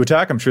 Matt loves to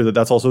attack. I'm sure that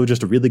that's also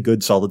just a really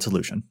good, solid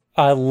solution.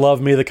 I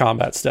love me the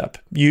combat step.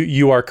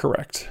 You are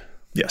correct.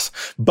 Yes.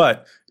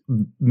 But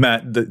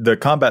Matt, the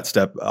combat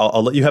step,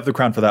 I'll let you have the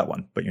crown for that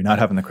one, but you're not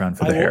having the crown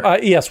for the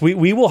hair. Yes,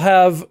 we will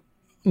have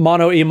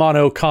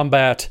mono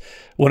combat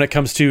when it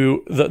comes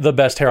to the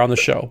best hair on the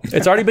show.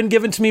 It's already been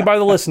given to me by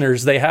the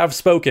listeners. They have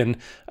spoken.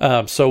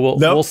 So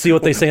we'll see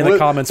what they say in the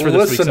comments for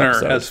this week's episode.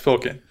 Listener has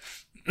spoken.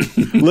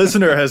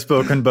 Listener has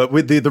spoken, but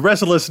with the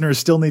rest of the listeners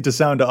still need to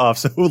sound off.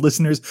 So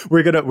listeners,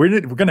 we're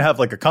gonna have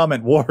like a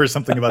comment war or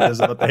something about this,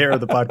 about the hair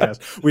of the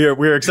podcast.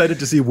 We're excited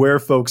to see where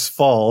folks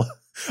fall.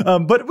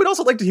 But we'd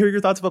also like to hear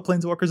your thoughts about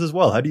Planeswalkers as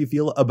well. How do you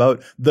feel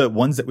about the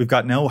ones that we've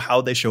got now, how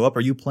they show up?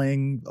 Are you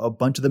playing a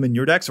bunch of them in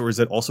your decks, or is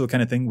it also a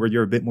kind of thing where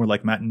you're a bit more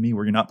like Matt and me,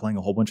 where you're not playing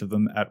a whole bunch of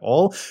them at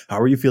all? How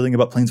are you feeling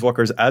about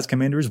Planeswalkers as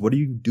commanders? What are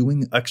you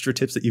doing? Extra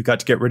tips that you've got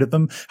to get rid of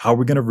them? How are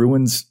we going to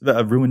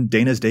ruin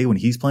Dana's day when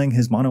he's playing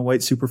his Mono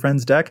White Super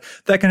Friends deck?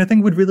 That kind of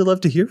thing. We'd really love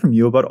to hear from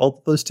you about all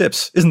of those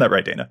tips. Isn't that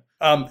right, Dana?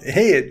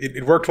 Hey,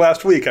 it worked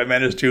last week. I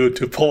managed to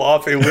pull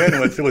off a win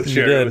with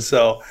Sharon.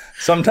 So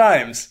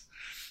sometimes.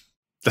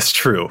 That's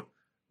true.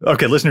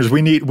 Okay, listeners,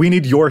 we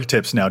need your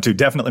tips now to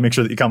definitely make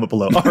sure that you comment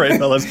below. All right,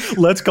 fellas,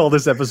 let's call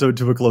this episode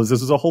to a close. This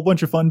was a whole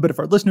bunch of fun, but if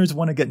our listeners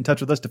want to get in touch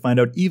with us to find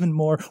out even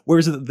more, where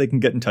is it that they can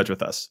get in touch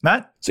with us?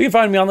 Matt? So you can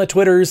find me on the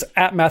Twitters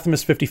at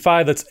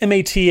Mathimus55. That's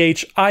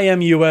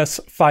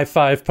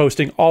MATHIMUS55,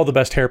 posting all the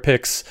best hair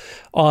pics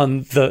on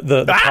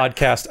the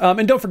podcast.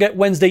 And don't forget,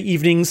 Wednesday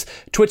evenings,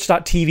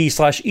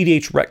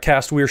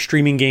 twitch.tv/EDHRecast. We are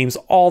streaming games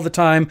all the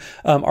time.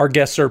 Our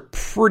guests are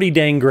pretty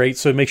dang great,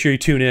 so make sure you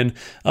tune in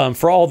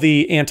for all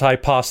the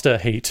anti-pasta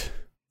hate.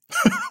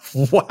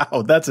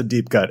 Wow, that's a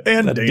deep cut.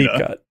 And a deep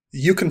cut.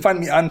 You can find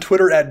me on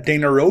Twitter at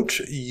Dana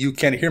Roach. You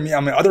can hear me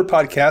on my other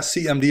podcast,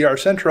 CMDR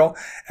Central,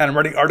 and I'm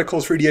writing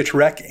articles for EDH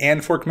Rec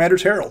and for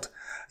Commander's Herald.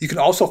 You can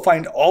also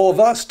find all of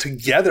us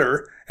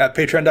together at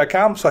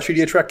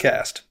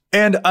patreon.com/EDHRecast.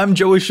 And I'm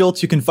Joey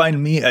Schultz. You can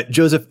find me at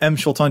Joseph M.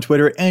 Schultz on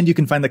Twitter, and you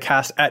can find the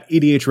cast at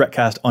EDH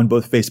Recast on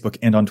both Facebook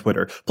and on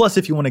Twitter. Plus,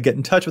 if you want to get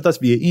in touch with us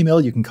via email,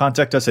 you can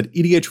contact us at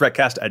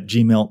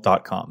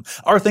edhrecast@gmail.com.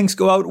 Our thanks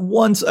go out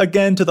once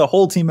again to the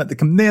whole team at the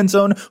Command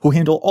Zone, who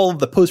handle all of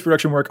the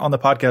post-production work on the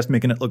podcast,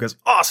 making it look as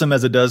awesome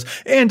as it does.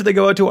 And they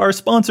go out to our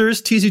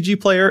sponsors, TCG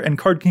Player and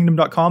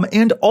CardKingdom.com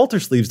and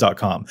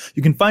AlterSleeves.com.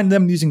 You can find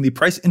them using the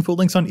price info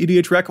links on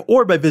EDH Rec,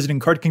 or by visiting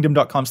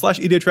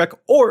CardKingdom.com/EDHRec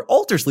or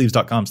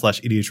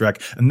AlterSleeves.com/EDHRec.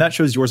 And that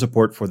shows your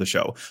support for the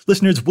show.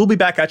 Listeners, we'll be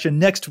back at you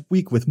next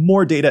week with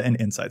more data and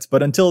insights.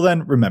 But until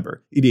then,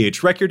 remember,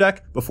 EDH Rec your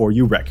deck before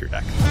you wreck your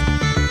deck.